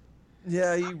suck.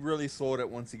 Yeah, he really sold it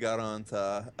once he got on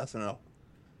to SNL.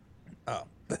 Oh,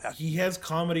 He has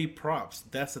comedy props.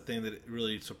 That's the thing that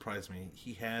really surprised me.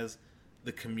 He has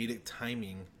the comedic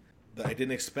timing that I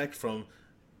didn't expect from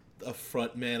a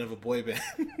front man of a boy band.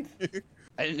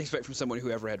 I didn't expect from someone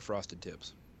who ever had frosted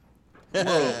tips.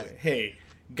 Whoa, hey,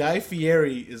 Guy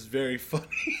Fieri is very funny.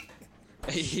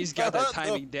 He's got that Shut the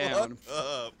timing down. fuck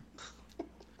up.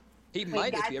 He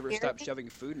might if Guy he ever Fieri? stopped shoving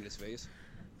food in his face.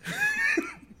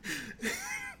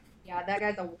 Yeah, that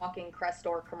guy's a walking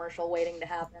Crestor commercial waiting to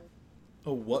happen.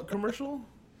 A what commercial?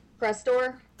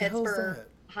 Crestor, The it's hell's for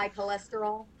that? high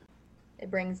cholesterol.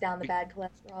 It brings down the bad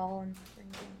cholesterol and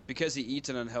brings in... Because he eats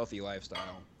an unhealthy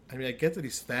lifestyle. I mean, I get that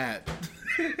he's fat,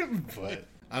 but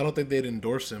I don't think they'd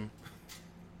endorse him.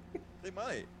 They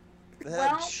might. They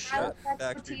Well, had shut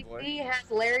Backstreet Boy. TV has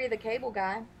Larry the Cable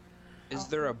Guy. Is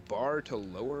there a bar to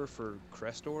lower for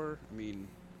Crestor? I mean,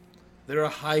 They're a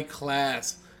high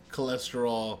class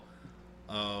cholesterol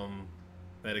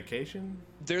medication.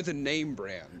 they're the name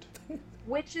brand.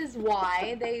 Which is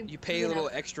why they... You pay a little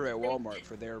extra at Walmart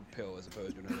for their pill as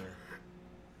opposed to another.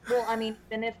 Well, I mean,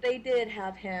 and if they did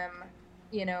have him,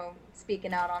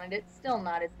 speaking out on it, it's still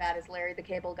not as bad as Larry the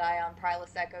Cable Guy on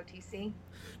Prilosec OTC.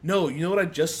 No, you know what I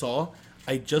just saw?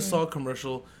 I just saw a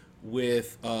commercial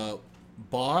with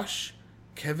Bosch,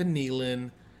 Kevin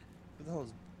Nealon. Who the hell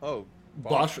is? Oh,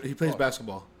 Bosch. He plays Bosch.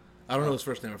 basketball. I don't know his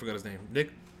first name. I forgot his name.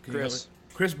 Nick. Can you help Chris. me?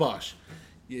 Chris Bosch.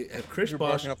 Yeah, Chris You're Bosch.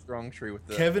 barking up the wrong tree with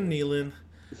the Kevin Nealon.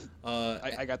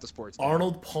 I got the sports. name.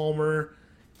 Arnold Palmer,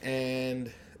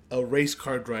 and a race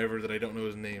car driver that I don't know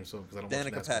his name, so because I don't watch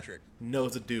Danica NASCAR. Patrick. No,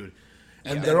 it's a dude,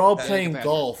 and Yeah, they're all Danica playing Patrick.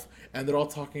 golf, and they're all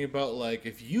talking about like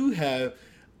if you have.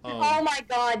 Oh my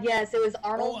God! Yes, it was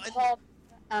Arnold Oh, Paul.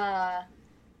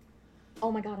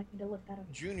 Oh my God! I need to look that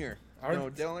up. Junior. Ar- No,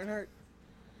 Dale Earnhardt.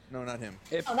 No, not him.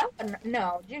 If Oh, that wasn't.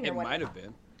 No, Junior. it wasn't might have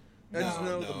been. I just No,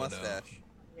 know no, the no. mustache.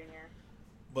 Junior.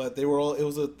 But they were all. It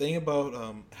was a thing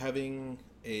about having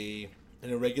an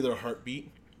irregular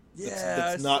heartbeat.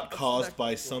 That's not caused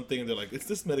by something. They're like, it's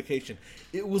this medication.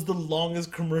 It was the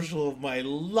longest commercial of my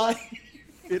life.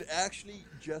 It actually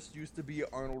just used to be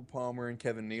Arnold Palmer and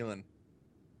Kevin Nealon.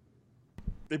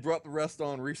 They brought the rest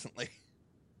on recently.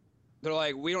 They're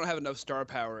like, we don't have enough star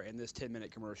power in this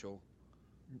 10-minute commercial.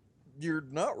 You're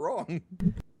not wrong.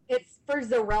 It's for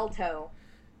Xarelto.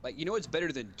 Like, you know what's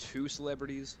better than 2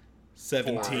 celebrities?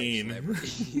 17.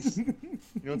 Celebrities. You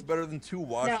know what's better than 2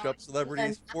 washed No, up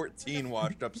celebrities? and- 14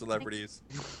 washed up celebrities.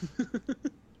 And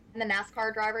the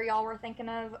NASCAR driver y'all were thinking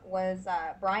of was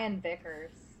Brian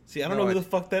Vickers. See, I don't No, know who I- the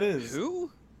fuck that is.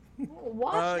 Who?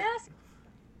 Watch NASCAR.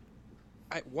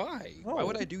 Why? Oh. Why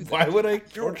would I do that? Why would I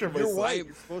You're torture myself? white.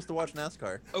 You're supposed to watch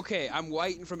NASCAR. Okay, I'm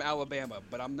white and from Alabama,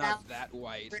 but I'm not that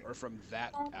white or from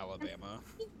that Oh. Alabama.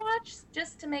 You watch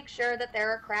just to make sure that there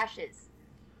are crashes.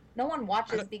 No one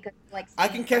watches because like. I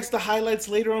can catch the highlights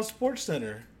later on Sports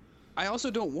Center. I also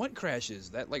don't want crashes.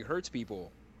 That like hurts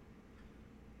people.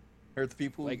 Hurts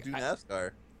people Like, who do I-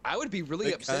 NASCAR. I would be really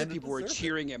They upset if kinda people were deserve it.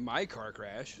 cheering at my car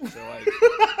crash. So like,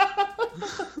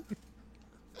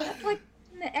 That's like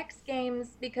in the X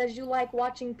Games because you like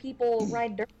watching people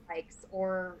ride dirt bikes,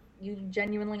 or you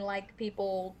genuinely like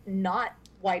people not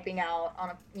wiping out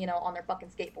on on their fucking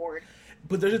skateboard.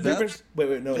 But there's a That's- difference.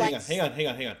 Wait, no, Like- hang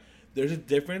on. There's a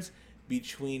difference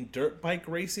between dirt bike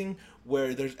racing,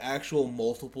 where there's actual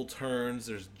multiple turns,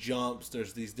 there's jumps,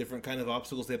 there's these different kind of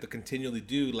obstacles they have to continually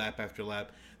do lap after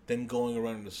lap, than going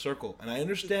around in a circle. And I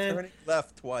understand. Turning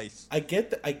left twice. I get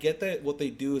that what they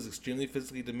do is extremely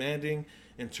physically demanding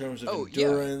in terms of Oh, yeah.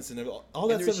 endurance and all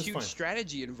that And stuff there's is huge fine.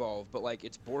 strategy involved, but like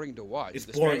it's boring to watch. It's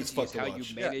the boring as strategy fuck is to how watch.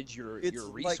 you manage your It's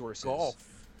resources. like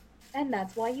golf. And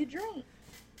that's why you drink.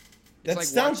 That like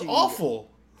sounds watching- awful.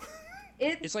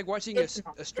 It's like watching It's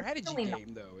not. a strategy It's really not.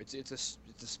 game, though. It's a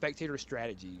spectator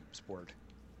strategy sport,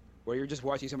 where you're just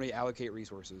watching somebody allocate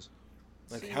resources.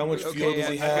 Like See, how much fuel Okay, does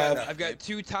he I've have? got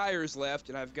 2 tires left,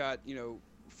 and I've got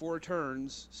 4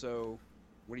 turns. So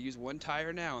I'm gonna use 1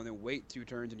 tire now, and then wait 2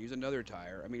 turns and use another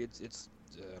tire. I mean, it's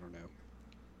I don't know.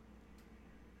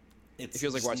 It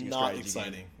feels like watching a not strategy game.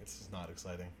 exciting. It's just not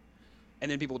exciting. And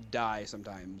then people die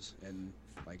sometimes, and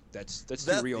like that's That's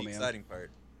too real, the man. exciting part.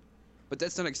 But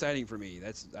that's not exciting for me.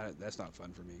 That's not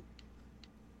fun for me.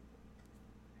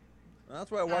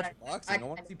 That's why I watch I boxing. I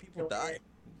want to kinda see people enjoy die. it.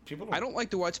 People I don't like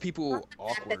to watch people Not the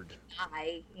fact that awkward.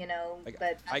 they die, Like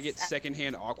but I get that's-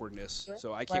 secondhand awkwardness,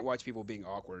 so I can't watch people being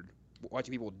awkward.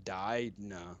 Watching people die,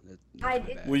 no. That's I not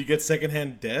did- bad. Will you get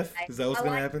secondhand death? Is that what's I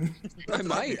gonna like- happen? I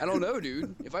might. I don't know,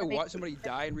 dude. If I watch somebody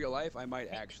die in real life, I might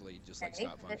actually just like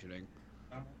stop functioning.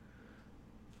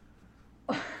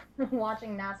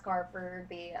 watching NASCAR for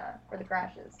the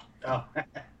crashes. Oh.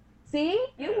 See,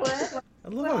 you would. I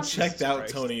love how checked out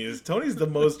Christ. Tony is. Tony's the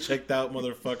most checked out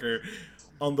motherfucker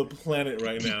on the planet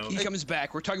right now. He comes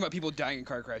back. We're talking about people dying in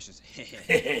car crashes.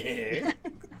 Yeah,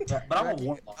 but I'm a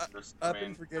warmonger. I've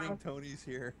been forgetting Tony's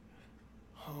here.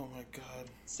 Oh my god.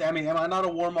 Sammy, am I not a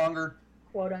warmonger?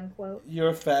 Quote unquote. You're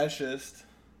a fascist.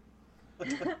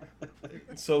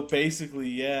 So basically,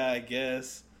 yeah, I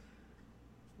guess.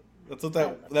 That's what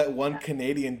that one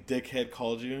Canadian dickhead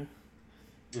called you.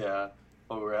 Yeah.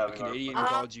 But we're A having Canadian our-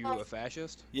 called you a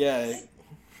fascist? Yeah,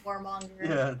 Warmonger.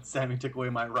 Yeah, Sammy took away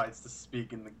my rights to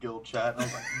speak in the guild chat. And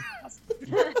I was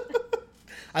like,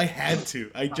 I had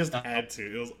to. I just had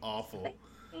to. It was awful.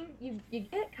 you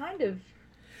get kind of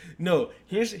No,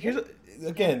 here's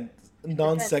again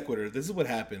non sequitur. This is what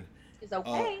happened. is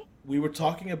okay. We were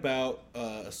talking about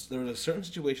there was a certain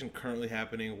situation currently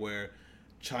happening where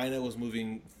China was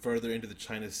moving further into the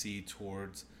China Sea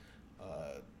towards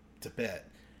Tibet,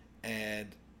 and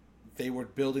they were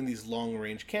building these long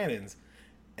range cannons.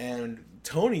 And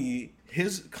Tony,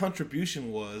 his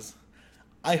contribution was,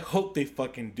 I hope they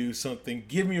fucking do something.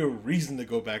 Give me a reason to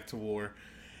go back to war.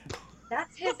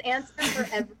 That's his answer for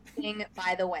everything,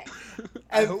 by the way.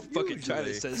 I hope fucking Usually.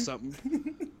 China says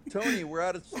something. Tony, we're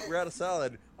out of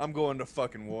salad. I'm going to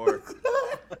fucking war.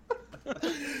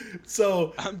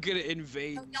 So I'm gonna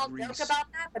invade Y'all Greece. joke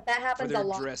about that, but that happens their a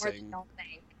lot more dressing. than y'all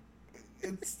think.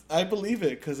 I believe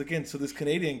it, because again, so this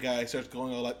Canadian guy starts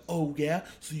going all like, oh yeah,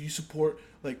 so you support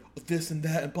like this and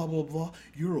that and blah blah blah,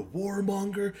 you're a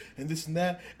warmonger and this and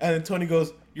that, and then Tony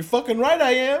goes, you're fucking right,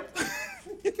 I am.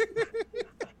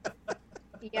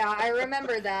 Yeah, I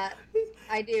remember that.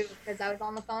 I do, because I was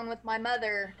on the phone with my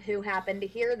mother, who happened to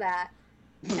hear that,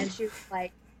 and she was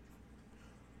like,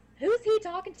 "Who's he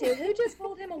talking to? Who just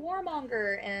called him a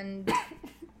warmonger?" And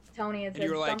Tony had And said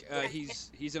you were like, something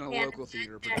he's in a and local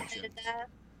theater production. that.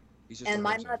 He's just And a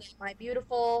my person. mother, my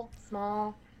beautiful,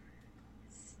 small,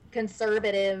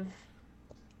 conservative,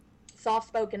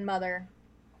 soft-spoken mother.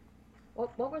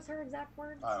 What was her exact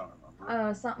words? I don't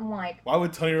remember. Something like, Why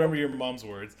would Tony remember your mom's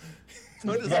words?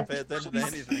 Tony doesn't pay attention to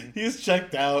anything. He's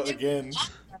checked out again.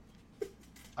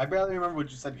 I barely remember what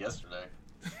you said yesterday.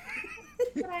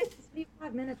 "What I asked you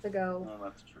 5 minutes ago." No,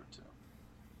 that's true too.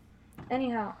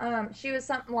 Anyhow, she was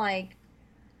something like,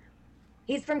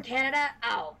 "He's from Canada.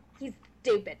 Oh, he's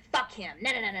stupid. Fuck him.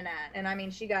 No, no, no, no, no." And I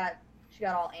mean, she got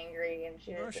all angry, and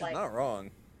she No, was she's like, not wrong.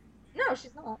 "No,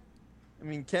 she's not." I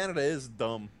mean, Canada is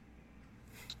dumb.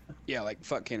 Yeah, like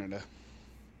fuck Canada.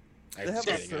 They have a just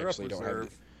kidding, I syrup actually don't have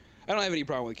reserve. I don't have any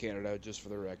problem with Canada, just for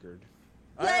the record.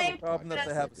 I have a Lame. problem that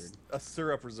they have That's- a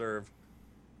syrup reserve.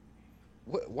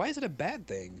 Why is it a bad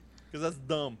thing? Because that's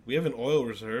dumb. We have an oil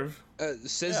reserve.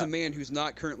 Says Yeah. the man who's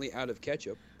not currently out of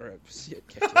ketchup or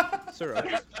ketchup syrup.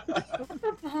 What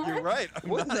the fuck? You're right. I'm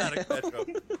What not the out of hell?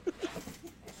 ketchup.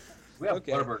 We have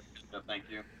Okay. Butterbur. Thank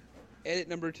you. Edit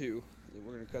number 2.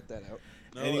 We're gonna cut that out.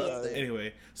 No,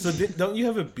 Anyway, so don't you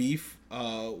have a beef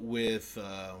with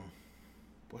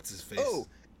what's his face? Oh,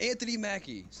 Anthony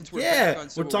Mackie. Since we're yeah, back on we're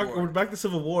Civil talking. War. We're back to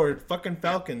Civil War. Fucking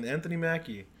Falcon, Anthony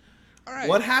Mackie. All right.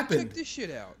 What happened? Check this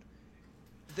shit out.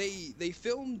 They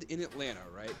filmed in Atlanta,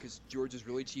 right? Because George is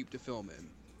really cheap to film in.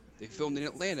 They filmed in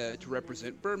Atlanta to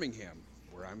represent Birmingham,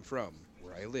 where I'm from,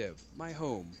 where I live, my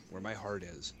home, where my heart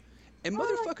is. And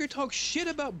motherfucker talks shit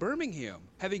about Birmingham,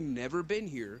 having never been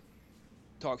here.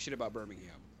 Talk shit about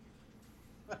Birmingham.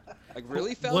 Like,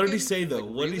 really, Falcon? What did he say though? Like,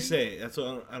 What did he really? say? That's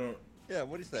what I don't. Yeah,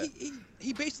 what do you say?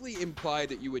 He basically implied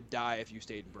that you would die if you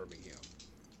stayed in Birmingham.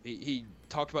 He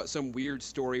talked about some weird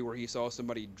story where he saw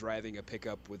somebody driving a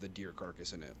pickup with a deer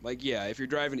carcass in it. Like, yeah, if you're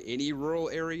driving any rural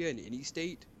area in any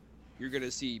state, you're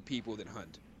gonna see people that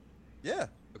hunt. Yeah.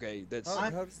 Okay, that's How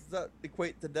does that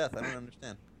equate to death? I don't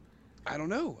understand. I don't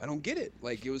know. I don't get it.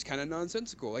 Like, it was kind of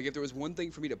nonsensical. Like, if there was one thing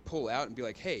for me to pull out and be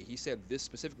like, hey, he said this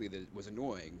specifically that was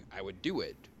annoying, I would do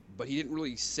it. But he didn't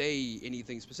really say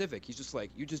anything specific. He's just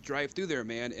like, you just drive through there,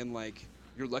 man, and, like,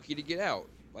 you're lucky to get out.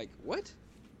 Like, what?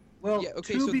 Well, Yeah,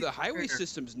 okay, to so be the highway fair-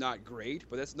 system's not great,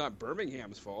 but that's not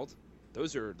Birmingham's fault.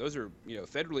 Those are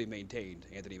federally maintained,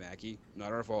 Anthony Mackie.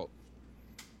 Not our fault.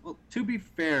 Well, to be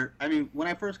fair, I mean, when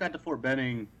I first got to Fort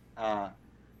Benning,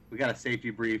 we got a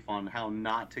safety brief on how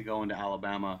not to go into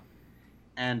Alabama,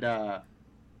 and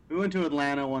we went to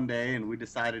Atlanta one day, and we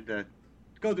decided to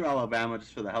go through Alabama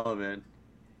just for the hell of it.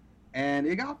 And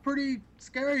it got pretty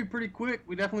scary pretty quick.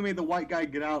 We definitely made the white guy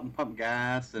get out and pump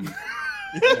gas, and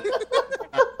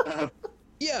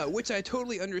Yeah, which I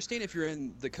totally understand if you're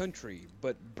in the country,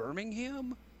 but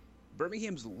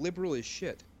Birmingham's liberal as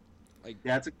shit. Like,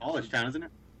 yeah, it's a college town, isn't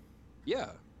it?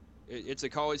 yeah, it's a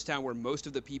college town where most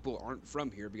of the people aren't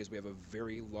from here because we have a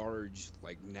very large,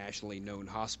 like, nationally known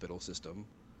hospital system,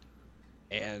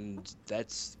 and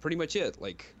that's pretty much it.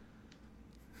 Like,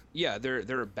 yeah, there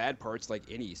are bad parts like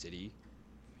any city,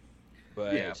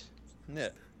 but Yeah. Yeah.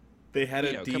 They had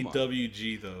a come on.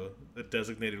 DWG though, a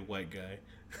designated white guy.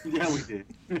 Yeah, we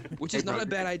did. which is not a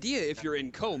bad idea if you're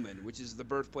in Coleman, which is the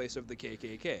birthplace of the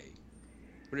KKK.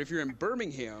 But if you're in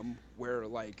Birmingham, where,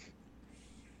 like,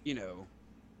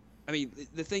 I mean,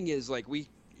 the thing is, like,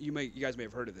 you guys may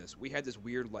have heard of this. We had this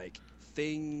weird, like,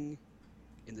 thing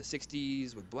in the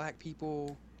 '60s with black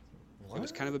people. It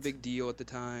was kind of a big deal at the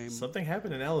time. Something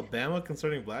happened in Alabama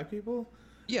concerning black people.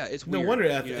 Yeah, it's No weird. wonder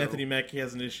you know? Anthony Mackie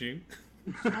has an issue.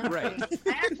 Right.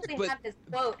 I actually But- have this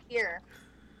quote here.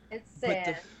 It But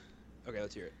says, Okay,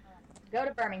 let's hear it. go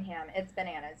to Birmingham. It's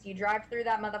bananas. You drive through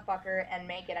that motherfucker and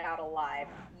make it out alive.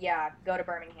 Yeah, go to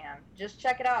Birmingham. Just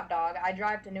check it out, dog. I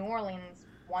drive to New Orleans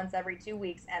once every 2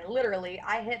 weeks, and literally,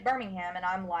 I hit Birmingham, and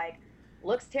I'm like,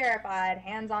 looks terrified,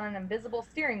 hands on an invisible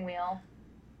steering wheel.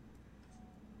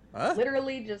 Huh?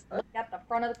 Literally, just look at the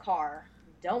front of the car.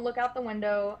 Don't look out the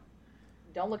window.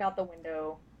 Don't look out the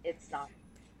window. It's not.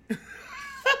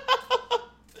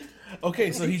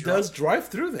 Okay, so he does drive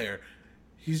through there.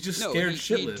 He's just No, scared he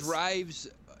shitless.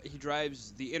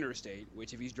 drives the interstate,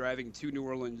 which if he's driving to New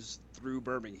Orleans through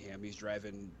Birmingham, he's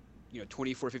driving,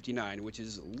 2459, which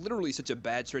is literally such a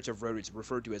bad stretch of road it's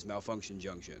referred to as Malfunction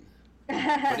Junction.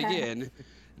 But again,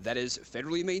 that is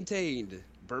federally maintained.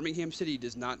 Birmingham City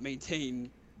does not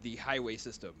maintain the highway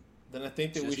system. Then I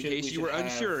think that Just we in should. case you were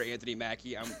unsure, Anthony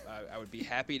Mackie, I would be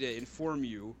happy to inform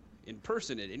you in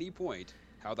person at any point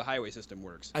how the highway system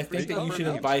works. I think It's that not you should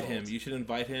Birmingham's invite fault. him. You should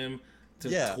invite him to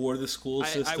Yeah. tour the school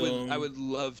system. I would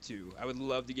love to. I would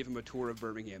love to give him a tour of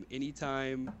Birmingham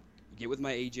anytime. Get with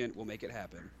my agent. We'll make it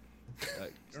happen.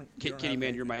 Kitty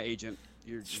man, you're my agent.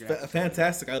 You're gonna have to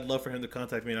Fantastic. I'd love for him to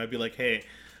contact me, and I'd be like, hey,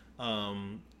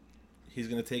 he's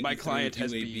gonna take My you through client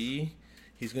has UAB. beef.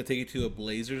 He's gonna take you to a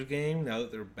Blazers game now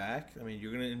that they're back. I mean,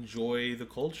 you're gonna enjoy the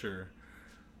culture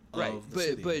Right, of the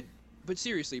city. but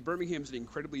seriously, Birmingham's an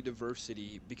incredibly diverse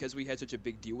city because we had such a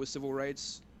big deal with civil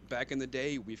rights back in the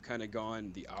day. We've kind of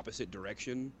gone the opposite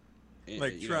direction. and,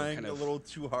 Like you know, trying kind a of- little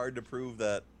too hard to prove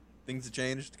that things have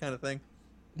changed, kind of thing.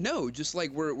 No, just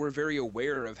like we're very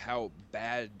aware of how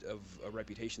bad of a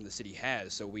reputation the city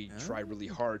has, so we try really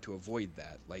hard to avoid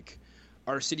that. Like,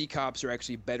 our city cops are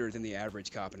actually better than the average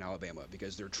cop in Alabama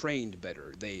because they're trained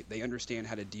better. They understand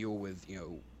how to deal with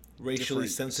Racially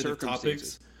different sensitive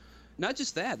circumstances. topics. Not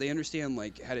just that, they understand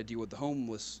like how to deal with the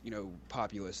homeless,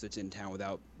 populace that's in town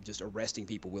without just arresting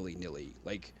people willy-nilly.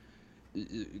 Like,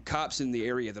 cops in the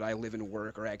area that I live and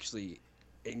work are actually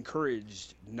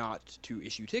encouraged not to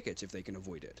issue tickets if they can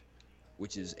avoid it,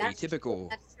 which is That's- atypical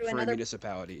that's true. for a Another-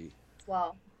 municipality.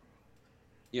 Well,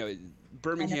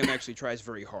 Birmingham actually tries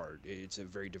very hard. It's a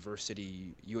very diverse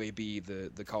city. UAB,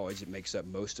 the college that makes up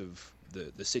most of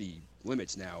the city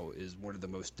limits now, is one of the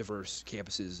most diverse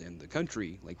campuses in the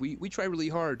country. Like, we try really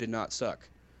hard to not suck.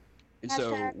 And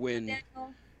so hashtag when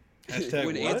Daniel. Hashtag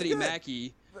when what? Anthony Good.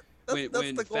 Mackie, That's, when that's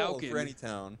the goal Falcon, for any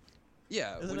town.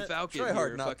 yeah, Isn't when it? Falcon Try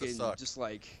hard here not to fucking suck. just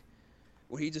like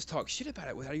when he just talks shit about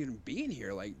it without even being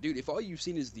here. Like, dude, if all you've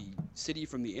seen is the city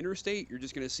from the interstate, you're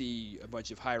just gonna see a bunch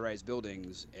of high-rise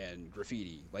buildings and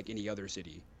graffiti like any other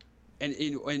city.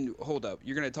 And hold up,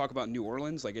 you're gonna talk about New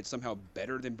Orleans like it's somehow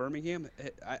better than Birmingham?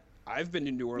 I've been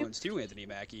to New Orleans too, Anthony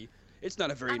Mackie. It's not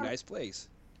a very nice place.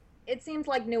 It seems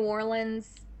like New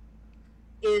Orleans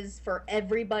is for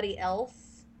everybody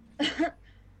else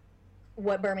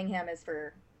what Birmingham is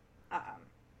for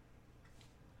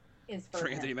For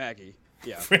him. Anthony Mackie.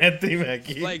 Yeah. For Anthony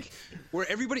Mackie. Like, where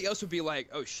everybody else would be like,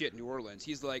 oh shit, New Orleans.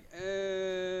 He's like,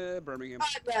 Birmingham.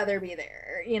 I'd rather be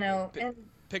there, you know. And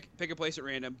Pick a place at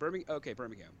random. Okay,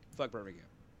 Birmingham. Fuck Birmingham.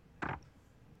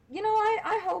 you know,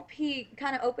 I hope he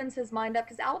kind of opens his mind up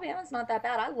because Alabama's not that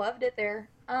bad. I loved it there.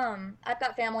 I've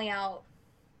got family out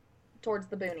towards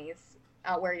the boonies,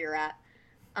 out where you're at,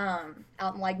 out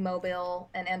in like Mobile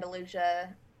and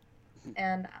Andalusia,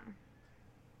 and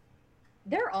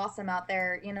they're awesome out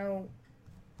there. You know,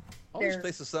 All these They're-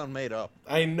 places sound made up.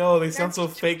 I know they sound so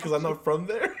fake because I'm not from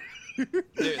there.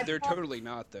 They're totally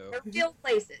not though. they're real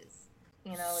places.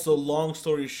 You know, So long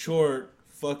story short,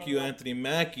 fuck you, Anthony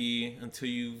Mackie, until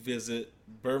you visit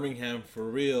Birmingham for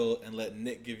real and let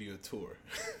Nick give you a tour.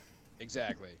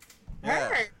 Exactly. Yeah.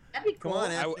 Heard. That'd be Come cool.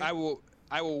 on, Anthony.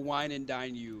 I will wine and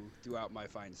dine you throughout my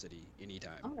fine city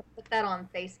anytime. I'm gonna put that on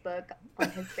Facebook,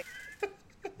 on his Facebook.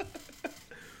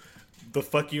 The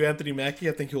fuck you, Anthony Mackie.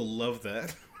 I think he'll love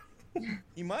that.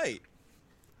 He might.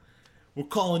 We're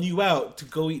calling you out to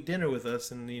go eat dinner with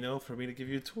us, and for me to give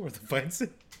you a tour of the fine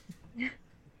city. You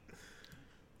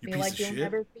Be piece like, of you'll shit.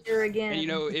 never see her again.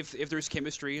 And if there's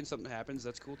chemistry and something happens,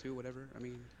 that's cool too. Whatever. I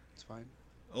mean, it's fine.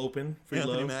 Open, free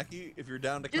Anthony love. Mackie, if you're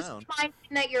down to just clown. find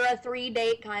that you're a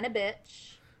 3-date kind of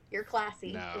bitch. You're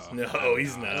classy. No. Just- No,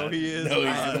 he's not. No, he is No, he's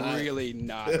not. not. Really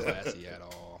not classy at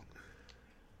all.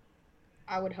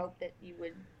 I would hope that you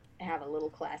would have a little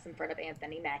class in front of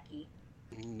Anthony Mackie.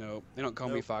 Nope. They don't call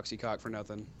me Nope. Foxy Cock for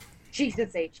nothing.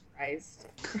 Jesus H. Christ.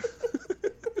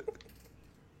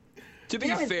 To be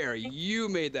You know, it's- fair, you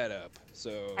made that up.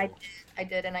 So I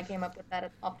did, and I came up with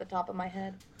that off the top of my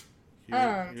head.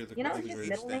 You're the You know, what his does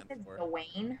middle name stand is for?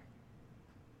 Dwayne.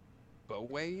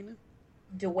 Bowain?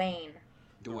 Dwayne.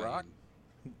 Dwayne. Rock?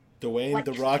 Dwayne What?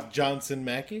 the Rock Johnson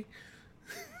Mackie.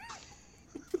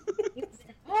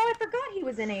 Oh, I forgot he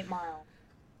was in 8 Mile.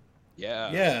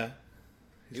 Yeah. Yeah,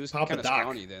 He was Papa kind of Doc.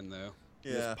 scrawny then, though. He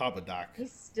was Yeah. Papa Doc.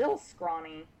 He's still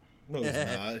scrawny. No, he's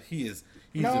not. He's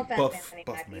No a offense, buff Anthony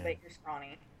buff Mackie, man. but you're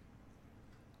scrawny.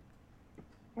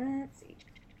 Let's see.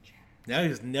 Now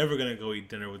he's never gonna go eat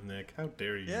dinner with Nick. How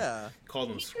dare you? Yeah. Called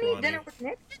him He can eat scrawny. dinner with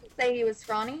Nick. Didn't say he was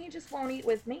scrawny. He just won't eat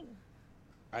with me.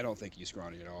 I don't think he's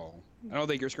scrawny at all. I don't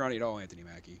think you're scrawny at all, Anthony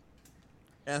Mackie.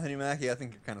 Anthony Mackie, I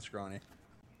think you're kind of scrawny.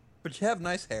 But you have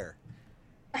nice hair.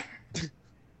 My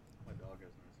dog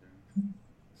has nice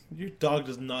hair. Your dog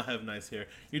does not have nice hair.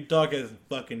 Your dog has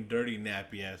fucking dirty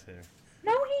nappy ass hair.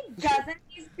 No, he doesn't.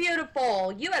 He's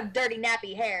beautiful. You have dirty,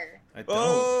 nappy hair. I don't.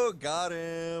 Oh, got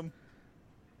him.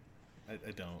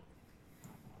 I don't.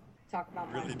 Talk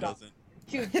about my Really dog. doesn't.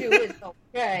 Choo choo is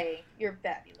okay. You're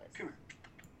fabulous. Come here.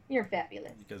 You're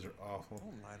fabulous. You guys are awful.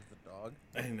 Don't lie to the dog.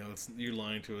 I know you're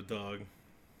lying to a dog.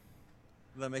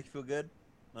 Does that make you feel good?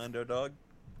 Lying to a dog?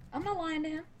 I'm not lying to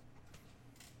him.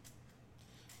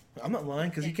 I'm not lying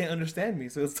because you can't understand me,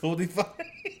 so it's totally fine.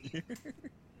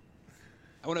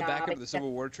 I want to Nah, back up but- the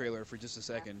Civil War trailer for just a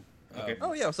second. Okay.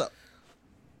 Oh, yeah, what's up?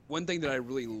 One thing that I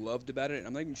really loved about it, and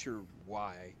I'm not even sure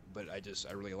why, but I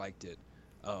really liked it.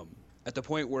 At the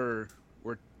point where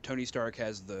Tony Stark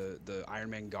has the Iron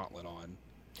Man gauntlet on,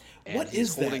 and What he's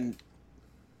is that? holding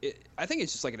it. I think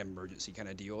it's just like an emergency kind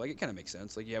of deal. Like it kind of makes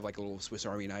sense. Like you have like a little Swiss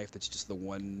Army knife that's just the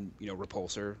one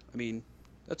repulsor. I mean,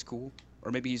 that's cool.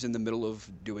 Or maybe he's in the middle of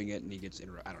doing it and he gets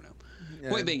I don't know. Yeah,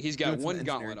 Point being, he's got doing some one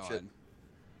engineering gauntlet shit. on.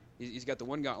 He's got the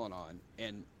one gauntlet on,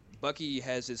 and Bucky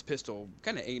has his pistol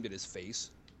kind of aimed at his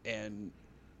face, and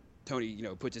Tony,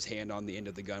 puts his hand on the end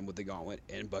of the gun with the gauntlet,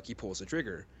 and Bucky pulls the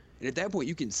trigger. And at that point,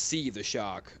 you can see the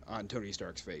shock on Tony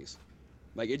Stark's face.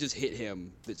 Like, it just hit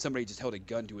him that somebody just held a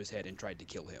gun to his head and tried to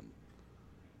kill him.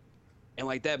 And,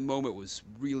 like, that moment was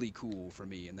really cool for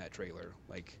me in that trailer.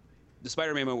 Like, the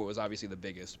Spider-Man moment was obviously the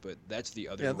biggest, but that's the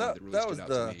other Yeah, moment that that really was stood out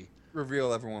the to me.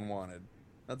 reveal everyone wanted.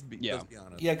 Let's be Yeah.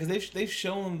 honest. Yeah, because they've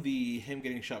shown the him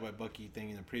getting shot by Bucky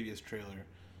thing in the previous trailer.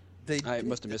 I did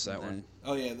must have missed that didn't one.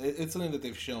 Oh yeah, it's something that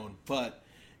they've shown, but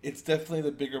it's definitely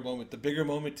the bigger moment. The bigger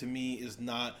moment to me is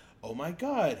not, oh my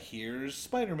god, here's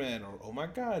Spider-Man, or oh my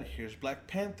god, here's Black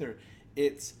Panther.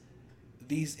 It's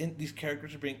these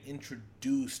characters are being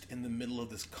introduced in the middle of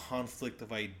this conflict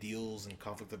of ideals and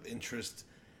conflict of interest,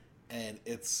 and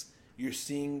you're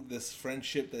seeing this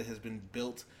friendship that has been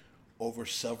built over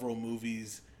several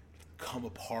movies come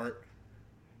apart.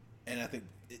 And I think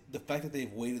the fact that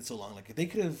they've waited so long, like if they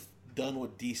could have done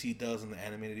what DC does in the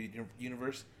animated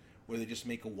universe, where they just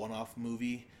make a one-off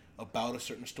movie about a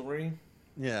certain story.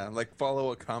 Yeah, like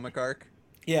follow a comic arc.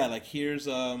 Yeah, like here's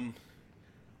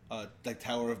like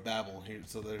Tower of Babel here.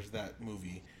 So there's that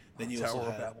movie. Then you also Tower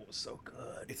of have Babel was so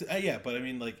good. it's yeah, but I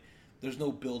mean like there's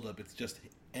no build up. It's just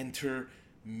enter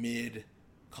mid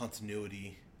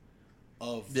continuity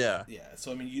of Yeah.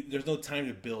 So I mean there's no time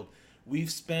to build.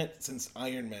 We've spent since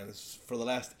Iron Man for the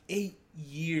last 8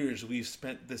 years. We've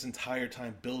spent this entire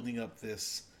time building up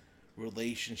this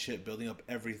relationship, building up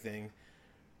everything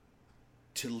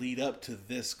to lead up to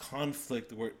this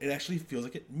conflict where it actually feels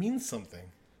like it means something.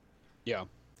 Yeah.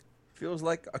 Feels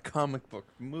like a comic book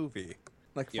movie,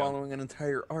 like Yeah. following an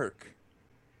entire arc,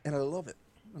 and I love it.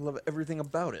 I love everything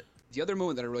about it. The other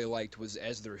moment that I really liked was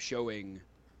as they're showing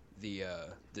the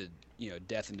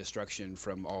death and destruction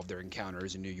from all of their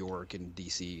encounters in New York and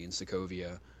DC and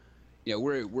Sokovia. You know,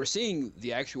 we're seeing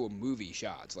the actual movie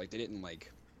shots. Like they didn't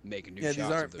like make new Yeah, shots these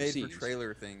of aren't those made scenes. for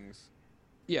trailer things.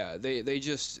 Yeah,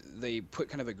 they put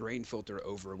kind of a grain filter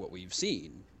over what we've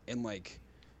seen, and like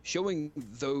showing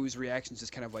those reactions as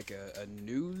kind of like a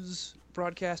news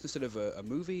broadcast instead of a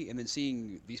movie, and then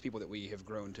seeing these people that we have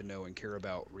grown to know and care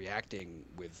about reacting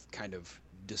with kind of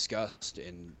disgust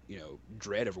and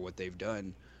dread over what they've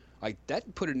done, like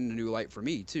that put it in a new light for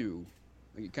me too.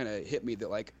 Like, it kind of hit me that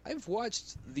like I've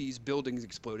watched these buildings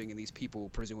exploding and these people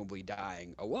presumably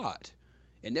dying a lot,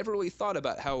 and never really thought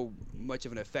about how much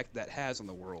of an effect that has on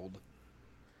the world.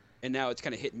 And now it's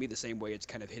kind of hitting me the same way it's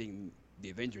kind of hitting the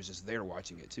Avengers as they're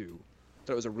watching it too.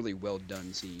 Thought it was a really well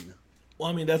done scene. Well,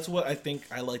 I mean, that's what I think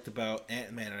I liked about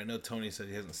Ant-Man. And I know Tony said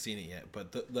he hasn't seen it yet,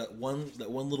 but that one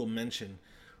little mention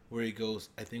where he goes,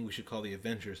 "I think we should call the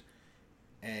Avengers,"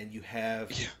 and you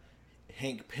have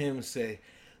Hank Pym say,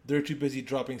 "They're too busy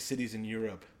dropping cities in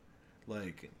Europe."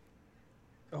 Like,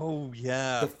 Oh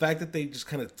yeah. the fact that they just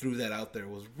kind of threw that out there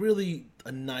was really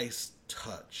a nice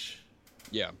touch.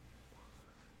 Yeah.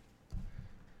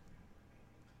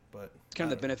 But It's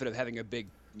kind of the benefit of having a big,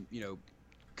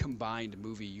 combined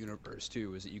movie universe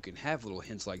too, is that you can have little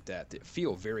hints like that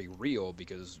feel very real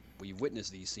because we've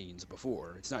witnessed these scenes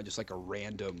before. It's not just like a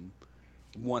random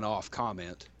one-off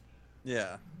comment.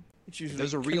 Yeah. It's usually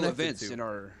Those are real connected events to. in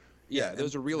our Yeah,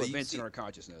 those are and real they events in see- our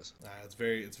consciousness. it's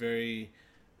very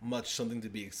much something to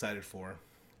be excited for,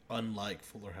 unlike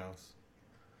Fuller House.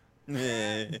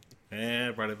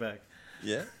 Yeah. Brought it back.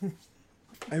 Yeah.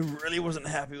 I really wasn't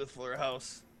happy with Fuller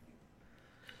House.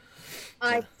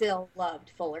 I still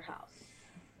loved Fuller House.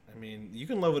 I mean, you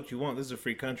can love what you want. This is a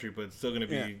free country, but it's still going to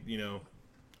be,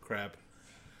 crap.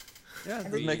 Yeah, it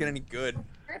doesn't make it any good.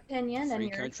 Your opinion and Free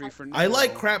your country for I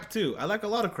like now. crap too. I like a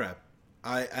lot of crap.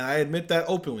 I admit that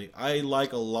openly. I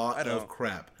like a lot I of don't.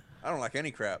 crap. I don't like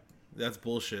any crap. That's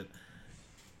bullshit.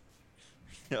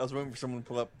 Yeah, I was waiting for someone to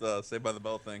pull up the Saved by the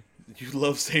Bell thing. You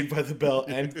love Saved by the Bell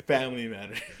and Family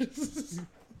Matters.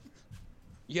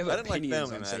 You I have didn't like opinions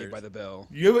Family on Saved Matters. by the Bell.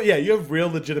 you have real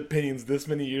legit opinions this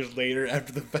many years later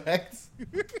after the fact.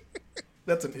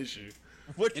 That's an issue.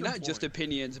 What's And your not just point?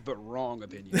 opinions, but wrong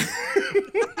opinions.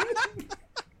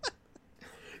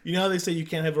 You know how they say you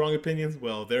can't have wrong opinions?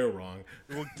 Well, they're wrong.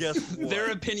 Well, guess what? Their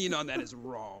opinion on that is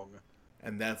wrong.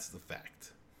 And that's the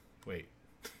fact. Wait.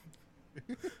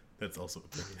 That's also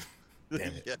opinion.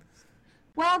 Damn it. Yeah.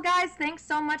 Well, guys, thanks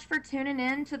so much for tuning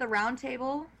in to the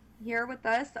roundtable here with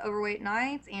us, the Overweight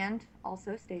Nights, and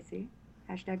also Stacy.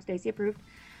 Hashtag Stacy approved.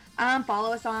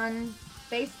 Follow us on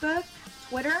Facebook,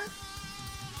 Twitter,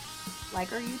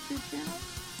 like our YouTube channel,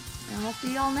 and we'll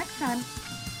see y'all next time.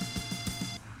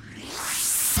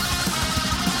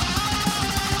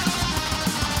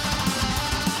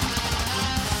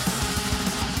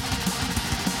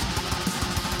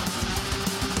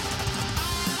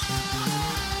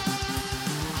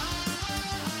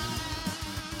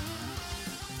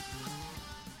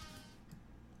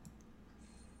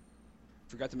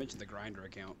 Forgot to mention the Grinder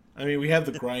account. I mean, we have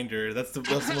the grinder. That's the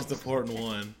most important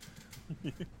one.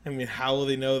 I mean, how will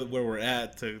they know where we're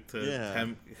at to Yeah.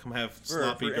 come have For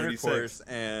sloppy, dirty intercourse sex?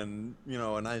 and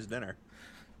a nice dinner.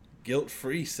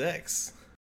 Guilt-free sex.